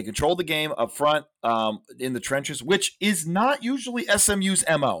 They controlled the game up front in the trenches, which is not usually SMU's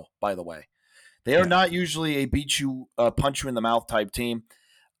MO, by the way. They are Yeah. not usually a beat you, punch you in the mouth type team.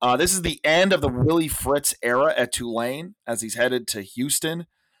 This is the end of the Willie Fritz era at Tulane as he's headed to Houston.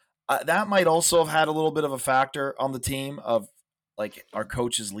 That might also have had a little bit of a factor on the team of like our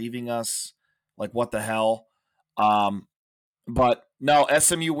coach is leaving us. Like what the hell? But no,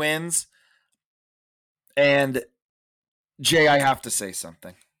 SMU wins. And Jay, I have to say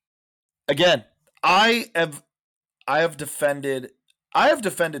something. Again, I have defended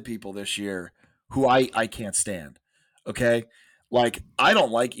people this year who I can't stand. Okay? Like I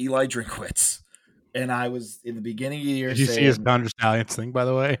don't like Eli Drinkwitz. And I was in the beginning of the year Did you see his saying Contra Stallions thing, by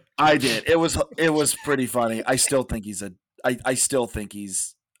the way? I did. It was pretty funny. I still think he's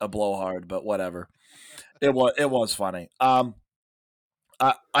a blowhard, but whatever. It was funny. I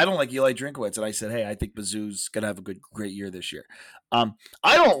don't like Eli Drinkwitz, and I said, hey, I think Mizzou's gonna have a great year this year. I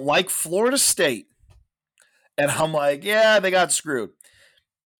don't like Florida State, and I'm like, yeah, they got screwed.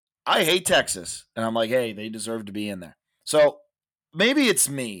 I hate Texas, and I'm like, hey, they deserve to be in there. So maybe it's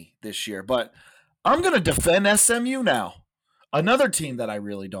me this year, but I'm gonna defend SMU now, another team that I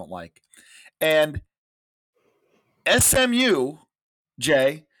really don't like, and SMU,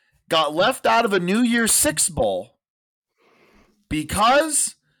 Jay, got left out of a New Year's Six Bowl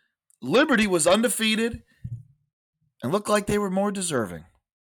because Liberty was undefeated and looked like they were more deserving.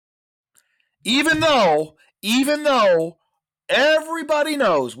 Even though everybody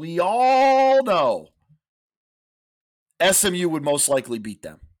knows, we all know, SMU would most likely beat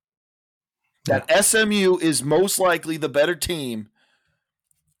them. That SMU is most likely the better team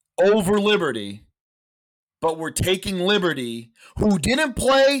over Liberty, but we're taking Liberty, who didn't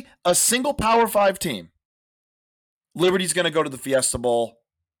play a single Power 5 team. Liberty's going to go to the Fiesta Bowl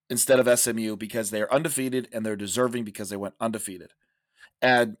instead of SMU because they're undefeated and they're deserving because they went undefeated.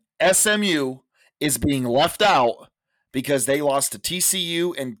 And SMU is being left out because they lost to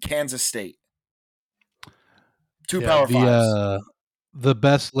TCU and Kansas State. Two Power 5s. The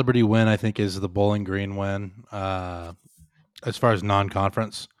best Liberty win, I think, is the Bowling Green win. As far as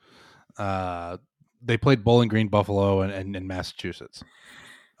non-conference, they played Bowling Green, Buffalo, and Massachusetts.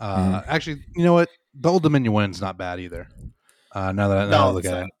 Actually, you know what? The Old Dominion win's not bad either. Now that I look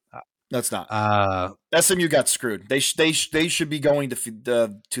at it, that's not. SMU got screwed. They should be going to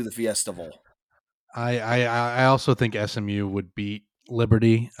the Fiesta Bowl. I also think SMU would beat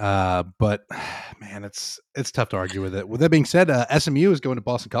Liberty, but man, it's tough to argue with it. With that being said, SMU is going to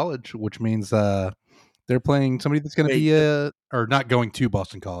Boston College, which means they're playing somebody that's going to be or not going to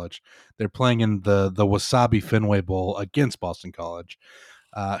Boston College. They're playing in the Wasabi Fenway Bowl against Boston College,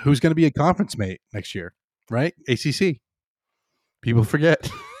 who's going to be a conference mate next year, right? ACC. People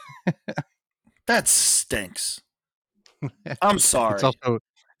forget. That stinks. I'm sorry.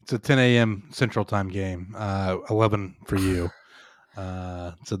 It's a 10 a.m. Central Time game, 11 for you.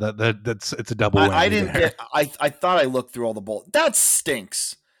 So that's it's a double win. I didn't get. I thought I looked through all the bowl. That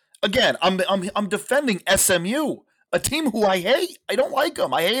stinks. Again, I'm defending SMU, a team who I hate. I don't like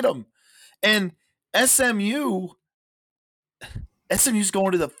them. I hate them. And SMU's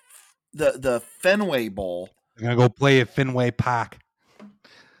going to the Fenway Bowl. They're gonna go play at Fenway Park.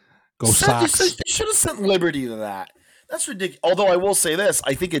 Go Sox. They should have sent Liberty to that. That's ridiculous. Although I will say this,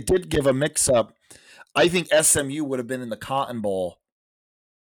 I think it did give a mix-up. I think SMU would have been in the Cotton Bowl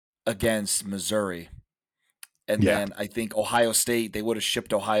against Missouri. And then I think Ohio State, they would have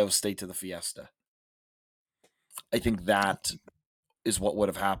shipped Ohio State to the Fiesta. I think that is what would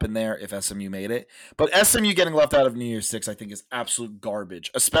have happened there if SMU made it. But SMU getting left out of New Year's Six, I think, is absolute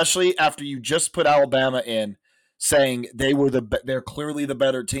garbage, especially after you just put Alabama in saying they're clearly the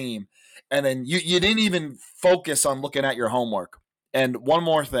better team. And then you didn't even focus on looking at your homework. And one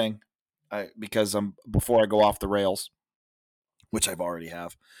more thing, because before I go off the rails, which I've already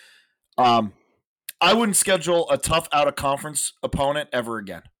have, I wouldn't schedule a tough out-of-conference opponent ever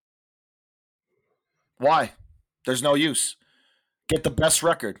again. Why? There's no use. Get the best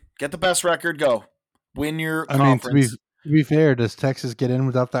record. Go. Win your conference. To be fair, does Texas get in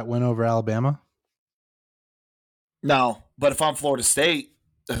without that win over Alabama? No, but if I'm Florida State,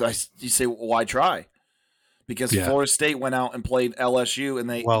 you say, well, why try? Because Florida State went out and played LSU, and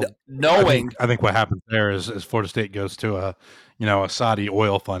knowing. I think what happens there is Florida State goes to a Saudi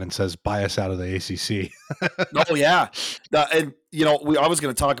oil fund and says buy us out of the ACC. Oh yeah, and I was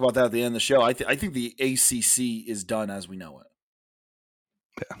going to talk about that at the end of the show. I think the ACC is done as we know it.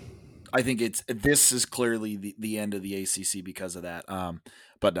 Yeah. I think this is clearly the end of the ACC because of that.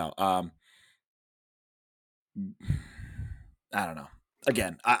 But no, I don't know.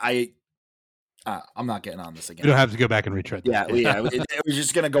 Again, I'm not getting on this again. You don't have to go back and retread Yeah, that. yeah. It was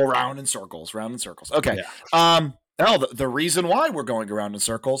just going to go round in circles, round in circles. Okay. Yeah. Now the reason why we're going around in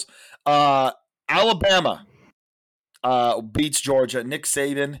circles, Alabama beats Georgia. Nick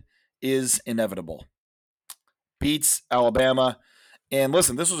Saban is inevitable. Beats Alabama. And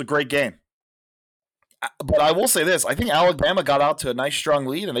listen, this was a great game. But I will say this. I think Alabama got out to a nice, strong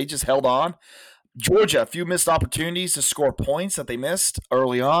lead, and they just held on. Georgia, a few missed opportunities to score points that they missed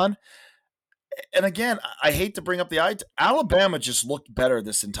early on. And again, I hate to bring up Alabama just looked better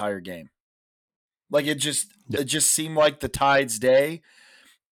this entire game. Like it just seemed like the Tide's day.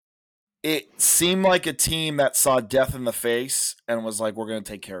 It seemed like a team that saw death in the face and was like, we're going to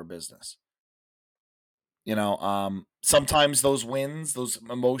take care of business. Sometimes those wins, those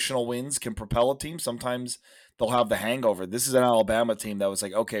emotional wins can propel a team. Sometimes they'll have the hangover. This is an Alabama team that was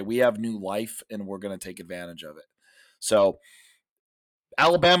like, okay, we have new life and we're going to take advantage of it. So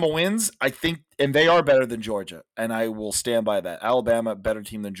Alabama wins, I think, and they are better than Georgia, and I will stand by that. Alabama, better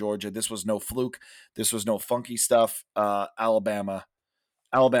team than Georgia. This was no fluke. This was no funky stuff. Alabama,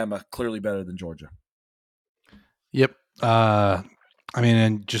 clearly better than Georgia. Yep.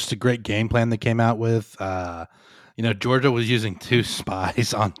 And just a great game plan they came out with. Georgia was using 2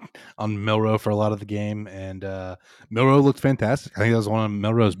 spies on Milroe for a lot of the game, and Milroe looked fantastic. I think that was one of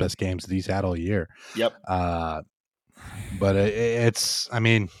Milroe's best games that he's had all year. Yep. But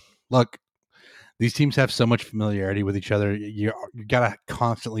look, these teams have so much familiarity with each other. You gotta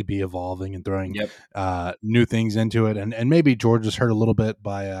constantly be evolving and throwing new things into it. And maybe Georgia's hurt a little bit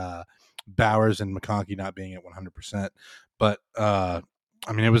by Bowers and McConkey not being at 100%. But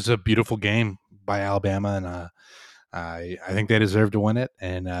it was a beautiful game by Alabama, and I think they deserved to win it,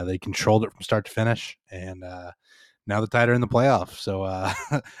 and they controlled it from start to finish. And now the Tide are in the playoffs. So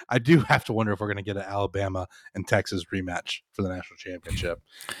I do have to wonder if we're going to get an Alabama and Texas rematch for the national championship.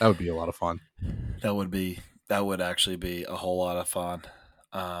 That would be a lot of fun. That would actually be a whole lot of fun.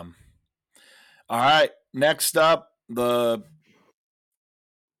 All right, next up, the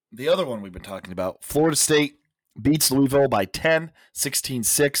other one we've been talking about, Florida State beats Louisville by 10,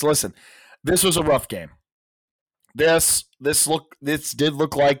 16-6. Listen, this was a rough game. This did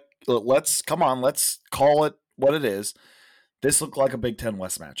look like, let's call it what it is. This looked like a Big Ten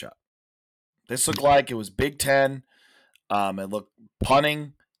West matchup. This looked like it was Big Ten. It looked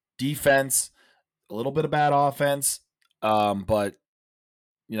punting, defense, a little bit of bad offense. But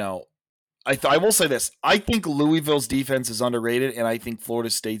I will say this. I think Louisville's defense is underrated, and I think Florida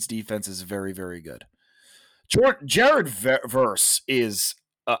State's defense is very, very good. Jared Verse is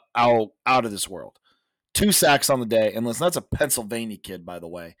out of this world. 2 sacks on the day. And listen, that's a Pennsylvania kid, by the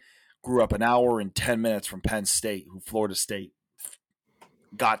way. Grew up an hour and 10 minutes from Penn State, who Florida State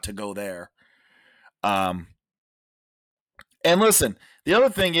got to go there. And listen, the other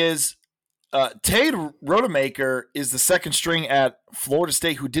thing is, Tate Rodemaker is the second string at Florida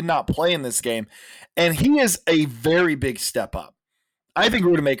State who did not play in this game, and he is a very big step up. I think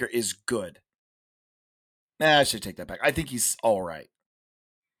Rodemaker is good. I should take that back. I think he's all right.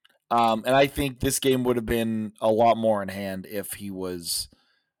 And I think this game would have been a lot more in hand if he was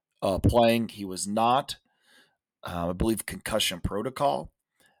playing. He was not. I believe concussion protocol.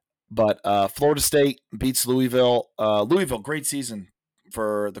 But Florida State beats Louisville. Louisville, great season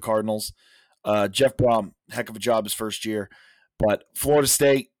for the Cardinals. Jeff Brom, heck of a job his first year. But Florida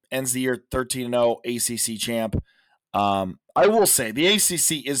State ends the year 13-0, ACC champ. I will say the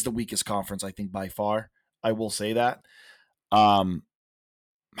ACC is the weakest conference, I think, by far. I will say that.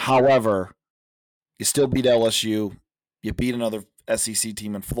 However, you still beat LSU. You beat another SEC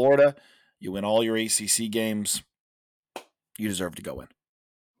team in Florida. You win all your ACC games. You deserve to go in.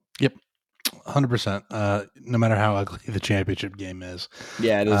 Yep. 100%. No matter how ugly the championship game is.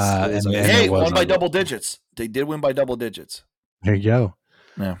 Yeah, it is. Hey, won by double digits. They did win by double digits. There you go.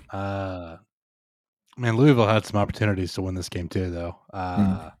 Yeah. Louisville had some opportunities to win this game too, though,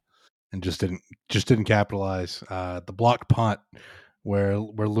 and just didn't capitalize. The blocked punt, where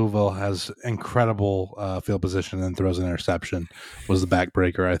Louisville has incredible field position and throws an interception, was the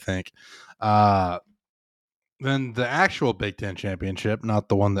backbreaker, I think. Then the actual Big Ten championship, not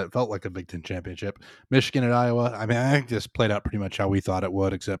the one that felt like a Big Ten championship, Michigan at Iowa. I think this played out pretty much how we thought it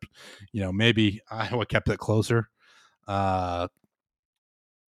would, except, maybe Iowa kept it closer. It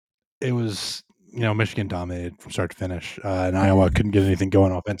was Michigan dominated from start to finish, and Iowa couldn't get anything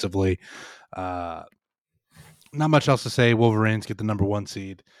going offensively. Uh, Not much else to say. Wolverines get the number 1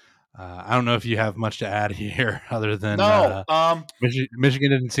 seed. I don't know if you have much to add here, other than No,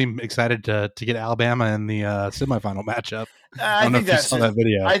 Michigan didn't seem excited to get Alabama in the semifinal matchup. I I don't know think if you that's saw just. that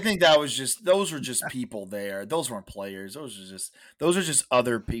video. I think that was just. Those were just people there. Those weren't players. Those are just. Those are just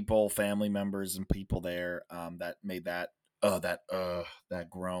other people, family members, and people there that made that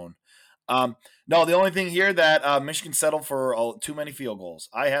groan. No, the only thing here that Michigan settled for too many field goals.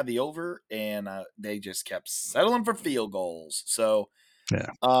 I had the over, and they just kept settling for field goals. So,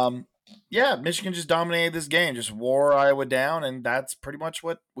 Yeah. yeah, Michigan just dominated this game, just wore Iowa down, and that's pretty much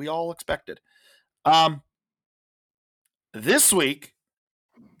what we all expected. Um, this week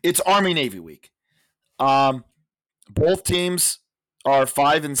it's Army Navy week. Um, both teams are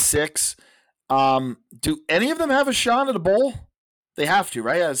 5-6. Do any of them have a shot at a bowl? They have to,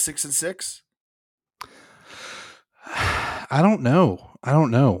 right? At 6-6. I don't know.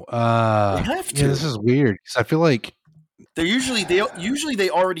 They have Yeah, this to. is weird because I feel like They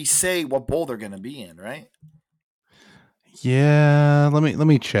already say what bowl they're going to be in, right? yeah. Let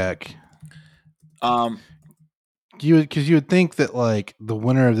me check. Um, Because you would think that like the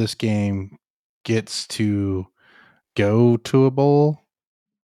winner of this game gets to go to a bowl.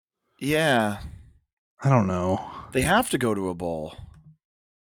 yeah, I don't know. they have to go to a bowl.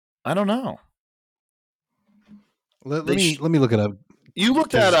 I don't know. Let They me sh- let me look it up you look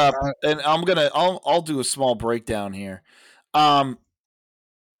that because up, and I'll do a small breakdown here. Um,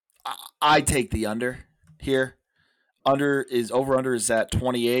 I take the under here. Under is at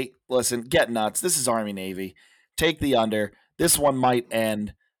 28. Listen, get nuts. This is Army Navy. Take the under. This one might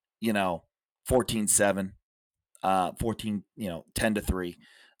end, 14-7, 14, 10-3.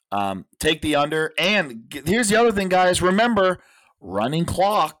 Take the under. And here's the other thing, guys. Remember, running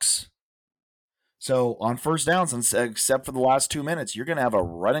clocks. So on first downs, except for the last 2 minutes, you're going to have a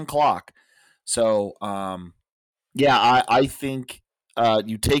running clock. So, yeah, I think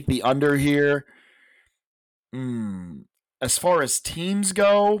you take the under here. As far as teams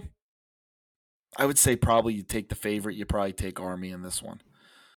go, I would say probably you take the favorite. You probably take Army in this one.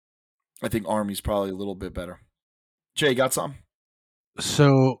 I think Army's probably a little bit better. Jay, got some?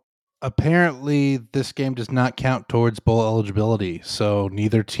 so apparently this game does not count towards bowl eligibility, so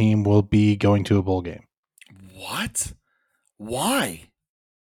neither team will be going to a bowl game What? Why?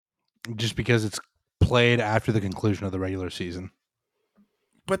 just because it's played after the conclusion of the regular season.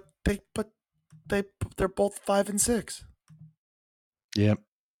 But they they're both 5-6. Yep.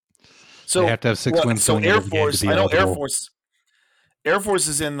 They So have to have 6 what? wins So going into Air the game to Force. be I know eligible. Air Force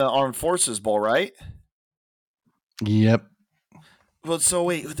is in the Armed Forces Bowl, right? Yep. Well, so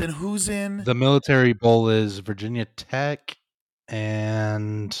wait, then who's in? The military bowl is Virginia Tech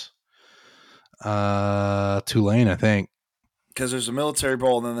and Tulane, I think. Because there's a military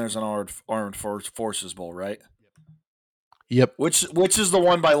bowl and then there's an Armed Forces Bowl, right? Yep. Which is the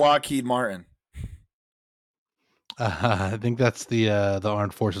one by Lockheed Martin? I think that's the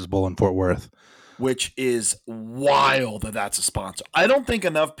Armed Forces Bowl in Fort Worth. Which is wild that that's a sponsor. I don't think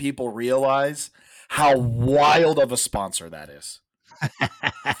enough people realize how wild of a sponsor that is.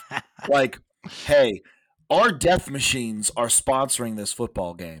 Like, hey, our death machines are sponsoring this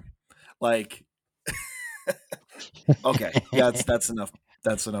football game. Like, okay, yeah, that's enough.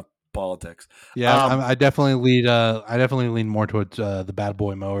 That's enough politics. Yeah, I definitely lead. I definitely lean more towards the Bad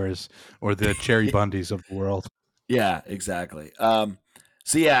Boy Mowers or the Cherry Bundys of the world. Yeah, exactly.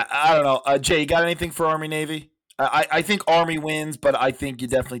 So yeah, I don't know. Jay, you got anything for Army Navy? I think Army wins, but I think you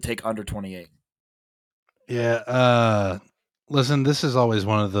definitely take under 28. Yeah. Listen, this is always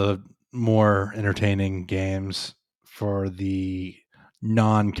one of the more entertaining games for the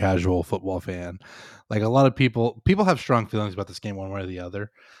non-casual football fan. Like a lot of people have strong feelings about this game one way or the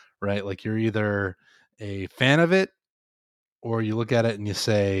other, right? Like you're either a fan of it or you look at it and you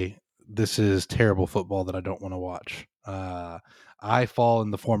say this is terrible football that I don't want to watch. I fall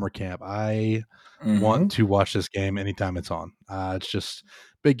in the former camp. I Mm-hmm. want to watch this game anytime it's on. It's just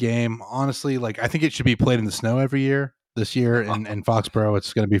big game. Honestly, like I think it should be played in the snow every year. This year in Foxborough,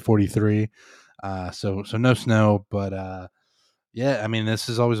 it's going to be 43. So no snow, but yeah, I mean this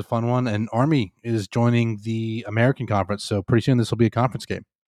is always a fun one. And Army is joining the American Conference, so pretty soon this will be a conference game.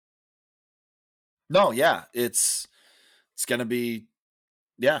 No, yeah, it's gonna be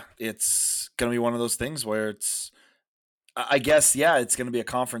it's gonna be one of those things where I guess it's gonna be a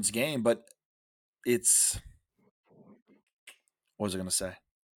conference game, but it's what was I gonna say?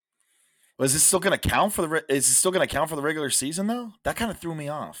 Was this still gonna count for is it still gonna count for the regular season though? That kind of threw me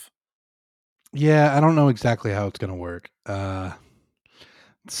off. Yeah, I don't know exactly how it's going to work.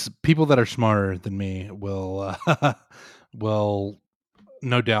 People that are smarter than me will will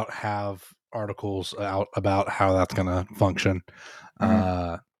no doubt have articles out about how that's going to function. Mhm.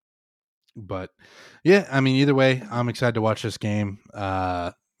 Uh, but yeah, I mean, either way, I'm excited to watch this game.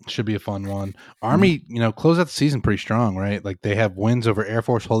 Should be a fun one. Mhm. Army, close out the season pretty strong, right? Like they have wins over Air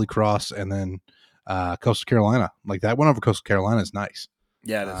Force, Holy Cross, and then Coastal Carolina. Like that win over Coastal Carolina is nice.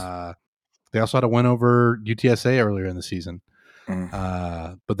 Yeah, it is. Uh, they also had a win over UTSA earlier in the season.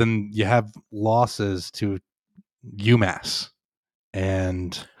 Mhm. But then you have losses to UMass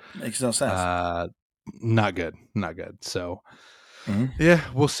and Makes no sense. uh, not good, not good. So Mhm. yeah,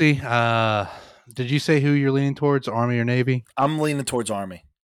 we'll see. Did you say who you're leaning towards, Army or Navy? I'm leaning towards Army.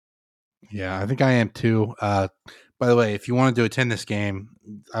 Yeah, I think I am too. By the way, if you wanted to attend this game,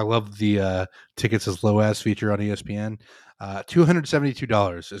 I love the tickets as low as feature on ESPN.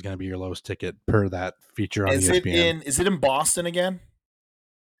 $272 is going to be your lowest ticket per that feature on ESPN. Is it in Boston again?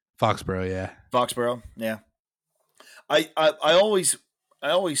 Foxborough, yeah. Foxborough? Yeah. I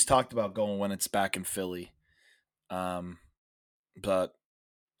always talked about going when it's back in Philly. Um, but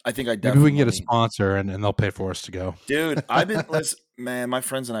I think I Maybe we can get a definitely, sponsor and they'll pay for us to go. dude. I've been listen, man. My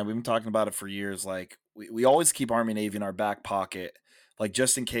friends and I, we've been talking about it for years. Like we always keep Army Navy in our back pocket, like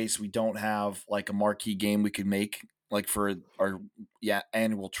just in case we don't have like a marquee game we could make, like for our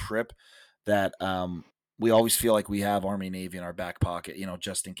annual trip. That we always feel like we have Army Navy in our back pocket,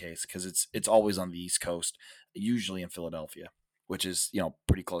 just in case, because it's always on the East Coast, usually in Philadelphia, which is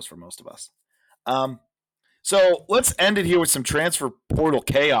pretty close for most of us. Um, so let's end it here with some transfer portal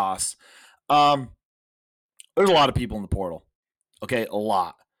chaos. Um, there's a lot of people in the portal. Okay, a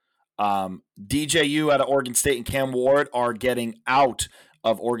lot. DJU out of Oregon State and Cam Ward are getting out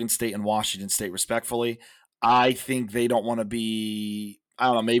of Oregon State and Washington State, respectfully. I think they don't want to be. I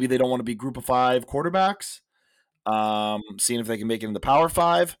don't know. Maybe they don't want to be Group of Five quarterbacks. Seeing if they can make it in the Power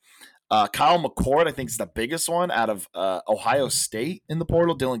Five. Kyle McCord, I think, is the biggest one out of Ohio State in the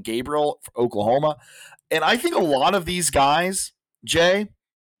portal. Dylan Gabriel for Oklahoma. And I think a lot of these guys, Jay,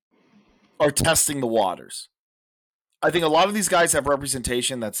 are testing the waters. I think a lot of these guys have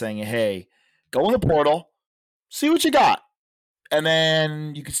representation that's saying, hey, go in the portal, see what you got, and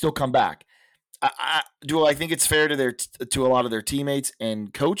then you can still come back. Do I think it's fair to to a lot of their teammates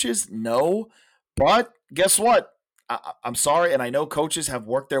and coaches? No, but guess what? I'm sorry, and I know coaches have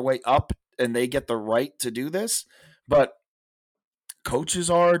worked their way up and they get the right to do this, but coaches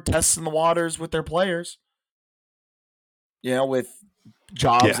are testing the waters with their players. With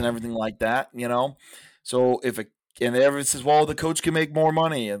jobs Yeah. and everything like that. So if a and everyone says, well, the coach can make more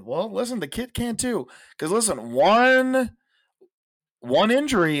money, and well, listen, the kid can too, because listen, one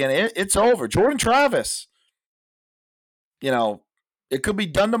injury and it's over. Jordan Travis, you know, it could be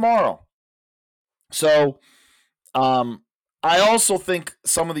done tomorrow. So, I also think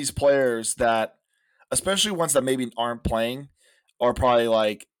some of these players that, especially ones that maybe aren't playing, are probably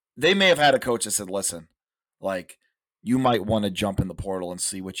like they may have had a coach that said, "Listen, like you might want to jump in the portal and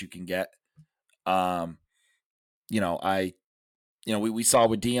see what you can get." Um, I, we saw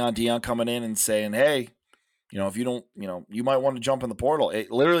with Dion coming in and saying, "Hey, if you don't, you might want to jump in the portal."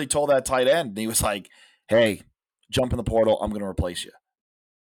 It literally told that tight end, and he was like, "Hey, jump in the portal. I'm going to replace you."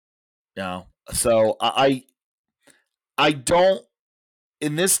 So I don't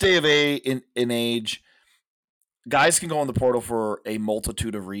in this day of in age, guys can go in the portal for a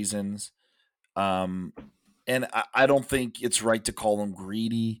multitude of reasons. Um, and I don't think it's right to call them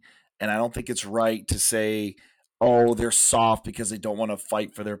greedy, and I don't think it's right to say, "Oh, they're soft because they don't want to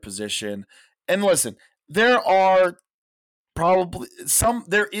fight for their position." And listen, there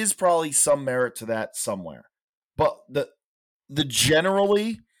is probably some merit to that somewhere, but the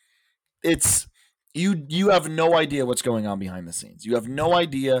generally it's you have no idea what's going on behind the scenes. You have no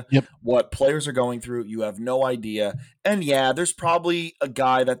idea Yep. what players are going through. You have no idea. And yeah, there's probably a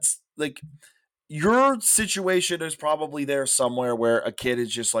guy that's like your situation is probably there somewhere where a kid is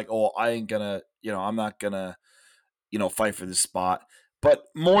just like, "Oh, I ain't gonna, I'm not gonna, fight for this spot." But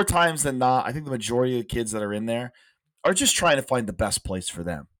more times than not, I think the majority of the kids that are in there are just trying to find the best place for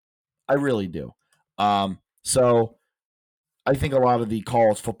them. I really do. So I think a lot of the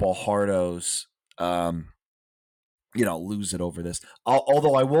college football hardos, um, lose it over this.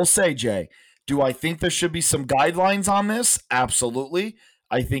 Although I will say, Jay, do I think there should be some guidelines on this? Absolutely.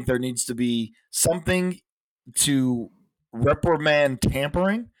 I think there needs to be something to reprimand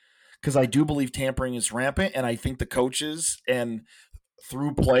tampering, because I do believe tampering is rampant, and I think the coaches and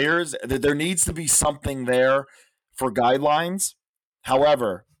through players, there needs to be something there for guidelines.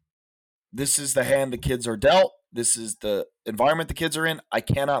 However, this is the hand the kids are dealt. This is the environment the kids are in. I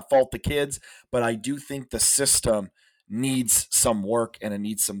cannot fault the kids, but I do think the system needs some work and it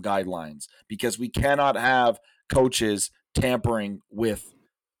needs some guidelines because we cannot have coaches tampering with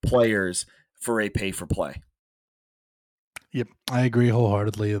players for a pay for play. Yep, I agree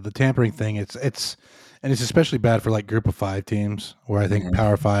wholeheartedly. The tampering thing, and it's especially bad for like Group of Five teams, where I think Mm-hmm.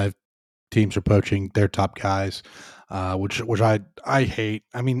 Power Five teams are poaching their top guys, which I hate.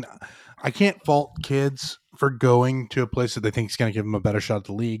 I mean, I can't fault kids for going to a place that they think is going to give them a better shot at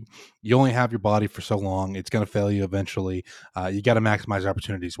the league. You only have your body for so long; it's going to fail you eventually. You got to maximize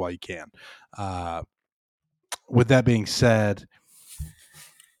opportunities while you can. Uh, with that being said,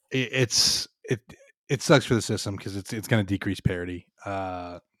 it, it's it it sucks for the system because it's going to decrease parity.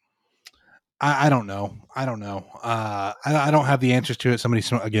 I don't know. I don't know. I don't have the answers to it.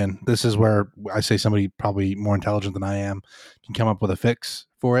 Again, this is where I say somebody probably more intelligent than I am can come up with a fix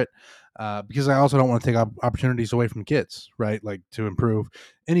for it. Because I also don't want to take opportunities away from kids, right? Like to improve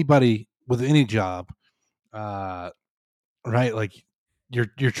anybody with any job, uh, right? Like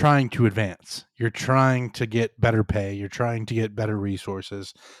you're trying to advance. You're trying to get better pay. You're trying to get better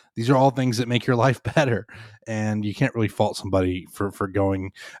resources. These are all things that make your life better, and you can't really fault somebody for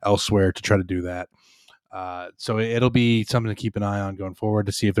going elsewhere to try to do that. So it'll be something to keep an eye on going forward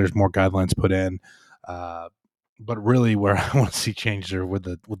to see if there's more guidelines put in. Uh, but really, where I want to see changes are with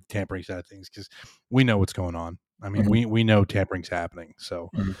the tampering side of things because we know what's going on. I mean, Mm-hmm. we know tampering's happening. So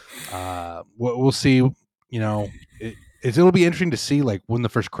Mm-hmm. we'll see. You know, it'll be interesting to see like when the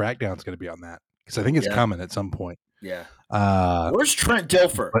first crackdown is going to be on that because I think it's Yeah. coming at some point. Yeah. Uh, Where's Trent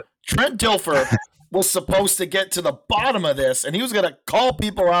Dilfer? but Trent Dilfer was supposed to get to the bottom of this, and he was going to call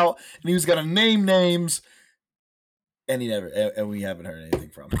people out, and he was going to name names, and he never. And we haven't heard anything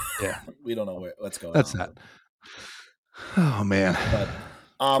from him. yeah, We don't know what's going that's on with that. him. Oh man,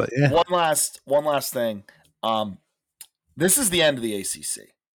 But yeah, one last thing. This is the end of the ACC.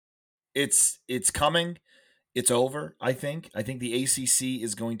 It's coming. It's over. I think the ACC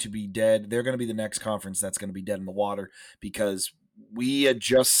is going to be dead. They're going to be the next conference that's going to be dead in the water because we had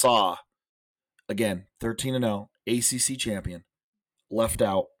just saw again 13-0 ACC champion left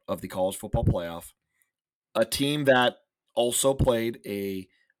out of the college football playoff. A team that also played a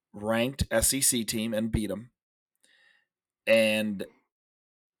ranked SEC team and beat them, and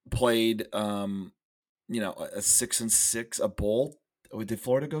played a 6-6 a bowl. Did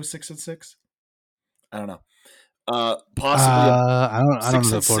Florida go 6-6? I don't know. Possibly a I don't know six that and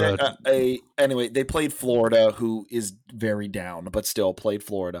six. Florida Anyway, they played Florida, who is very down, but still played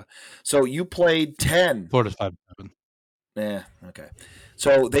Florida. So you played 10. Florida's 5-7. Yeah, okay.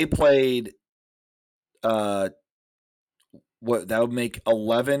 So they played uh what that would make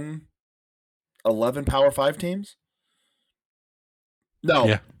 11 Power 5 teams? No,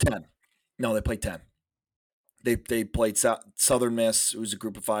 Yeah. 10. No, they played 10. They played Southern Miss, who's a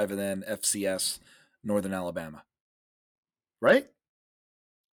group of 5, and then FCS, Northern Alabama. Right?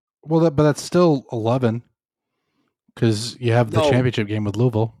 Well, but that's still 11 because you have the No, championship game with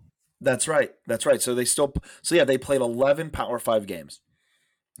Louisville. that's right. That's right. So yeah, they played 11 Power 5 games.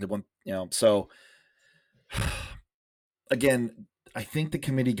 They won, so again, I think the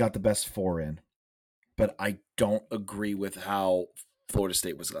committee got the best 4 in, but I don't agree with how Florida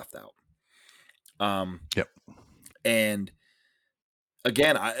State was left out. Yep. And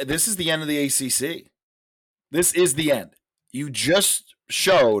again, this is the end of the ACC. This is the end. You just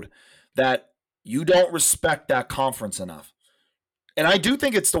showed that you don't respect that conference enough. And I do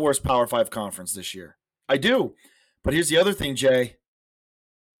think it's the worst Power 5 conference this year. I do. But here's the other thing, Jay.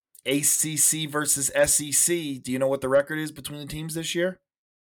 ACC versus SEC. Do you know what the record is between the teams this year?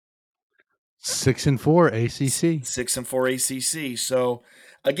 6-4 ACC. 6-4 ACC. So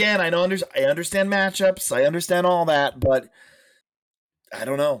again, I understand matchups. I understand all that, but I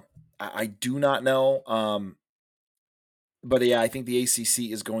don't know. I do not know. But yeah, I think the ACC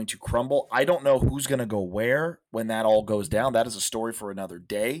is going to crumble. I don't know who's going to go where when that all goes down. That is a story for another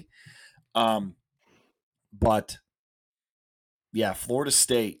day. But yeah, Florida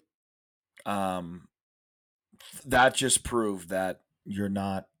State. That just proved that you're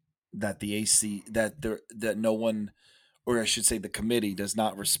not that the AC that no one, or I should say the committee does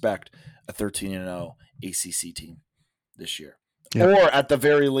not respect a 13-0 ACC team this year. Yep. Or at the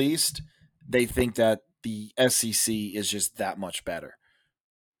very least, they think that the SEC is just that much better,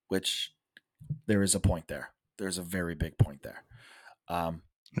 which there is a point there. There's a very big point there.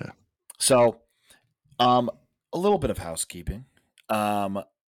 Yeah. So, a little bit of housekeeping.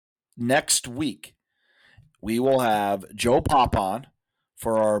 Next week, we will have Joe Pop on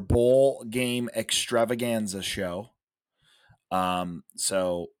for our bowl game extravaganza show.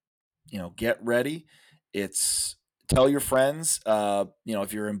 So get ready. It's tell your friends.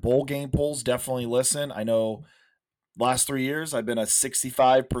 If you're in bowl game polls, definitely listen. I know Last 3 years, I've been a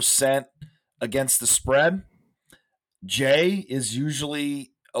 65% against the spread. Jay is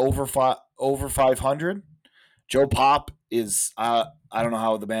usually over 500. Joe Pop is I don't know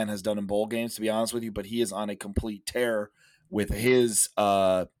how the man has done in bowl games, to be honest with you, but he is on a complete tear with his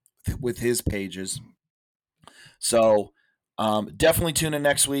pages. So definitely tune in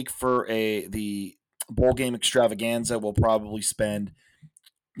next week for the bowl game extravaganza. We'll probably spend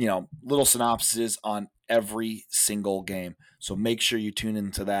little synopses on every single game. So make sure you tune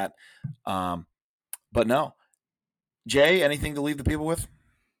into that. But no, Jay, anything to leave the people with?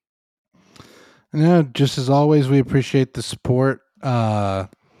 No, just as always, we appreciate the support. Like,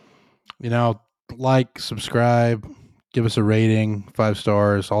 subscribe, give us a rating, 5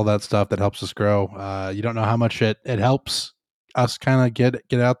 stars, all that stuff that helps us grow. You don't know how much it helps us kind of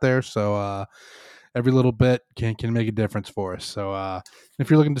get out there. So every little bit can make a difference for us. So if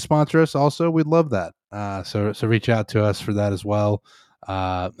you're looking to sponsor us, also we'd love that. So reach out to us for that as well.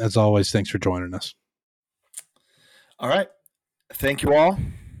 As always, thanks for joining us. All right. Thank you all.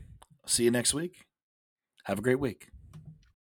 See you next week. Have a great week.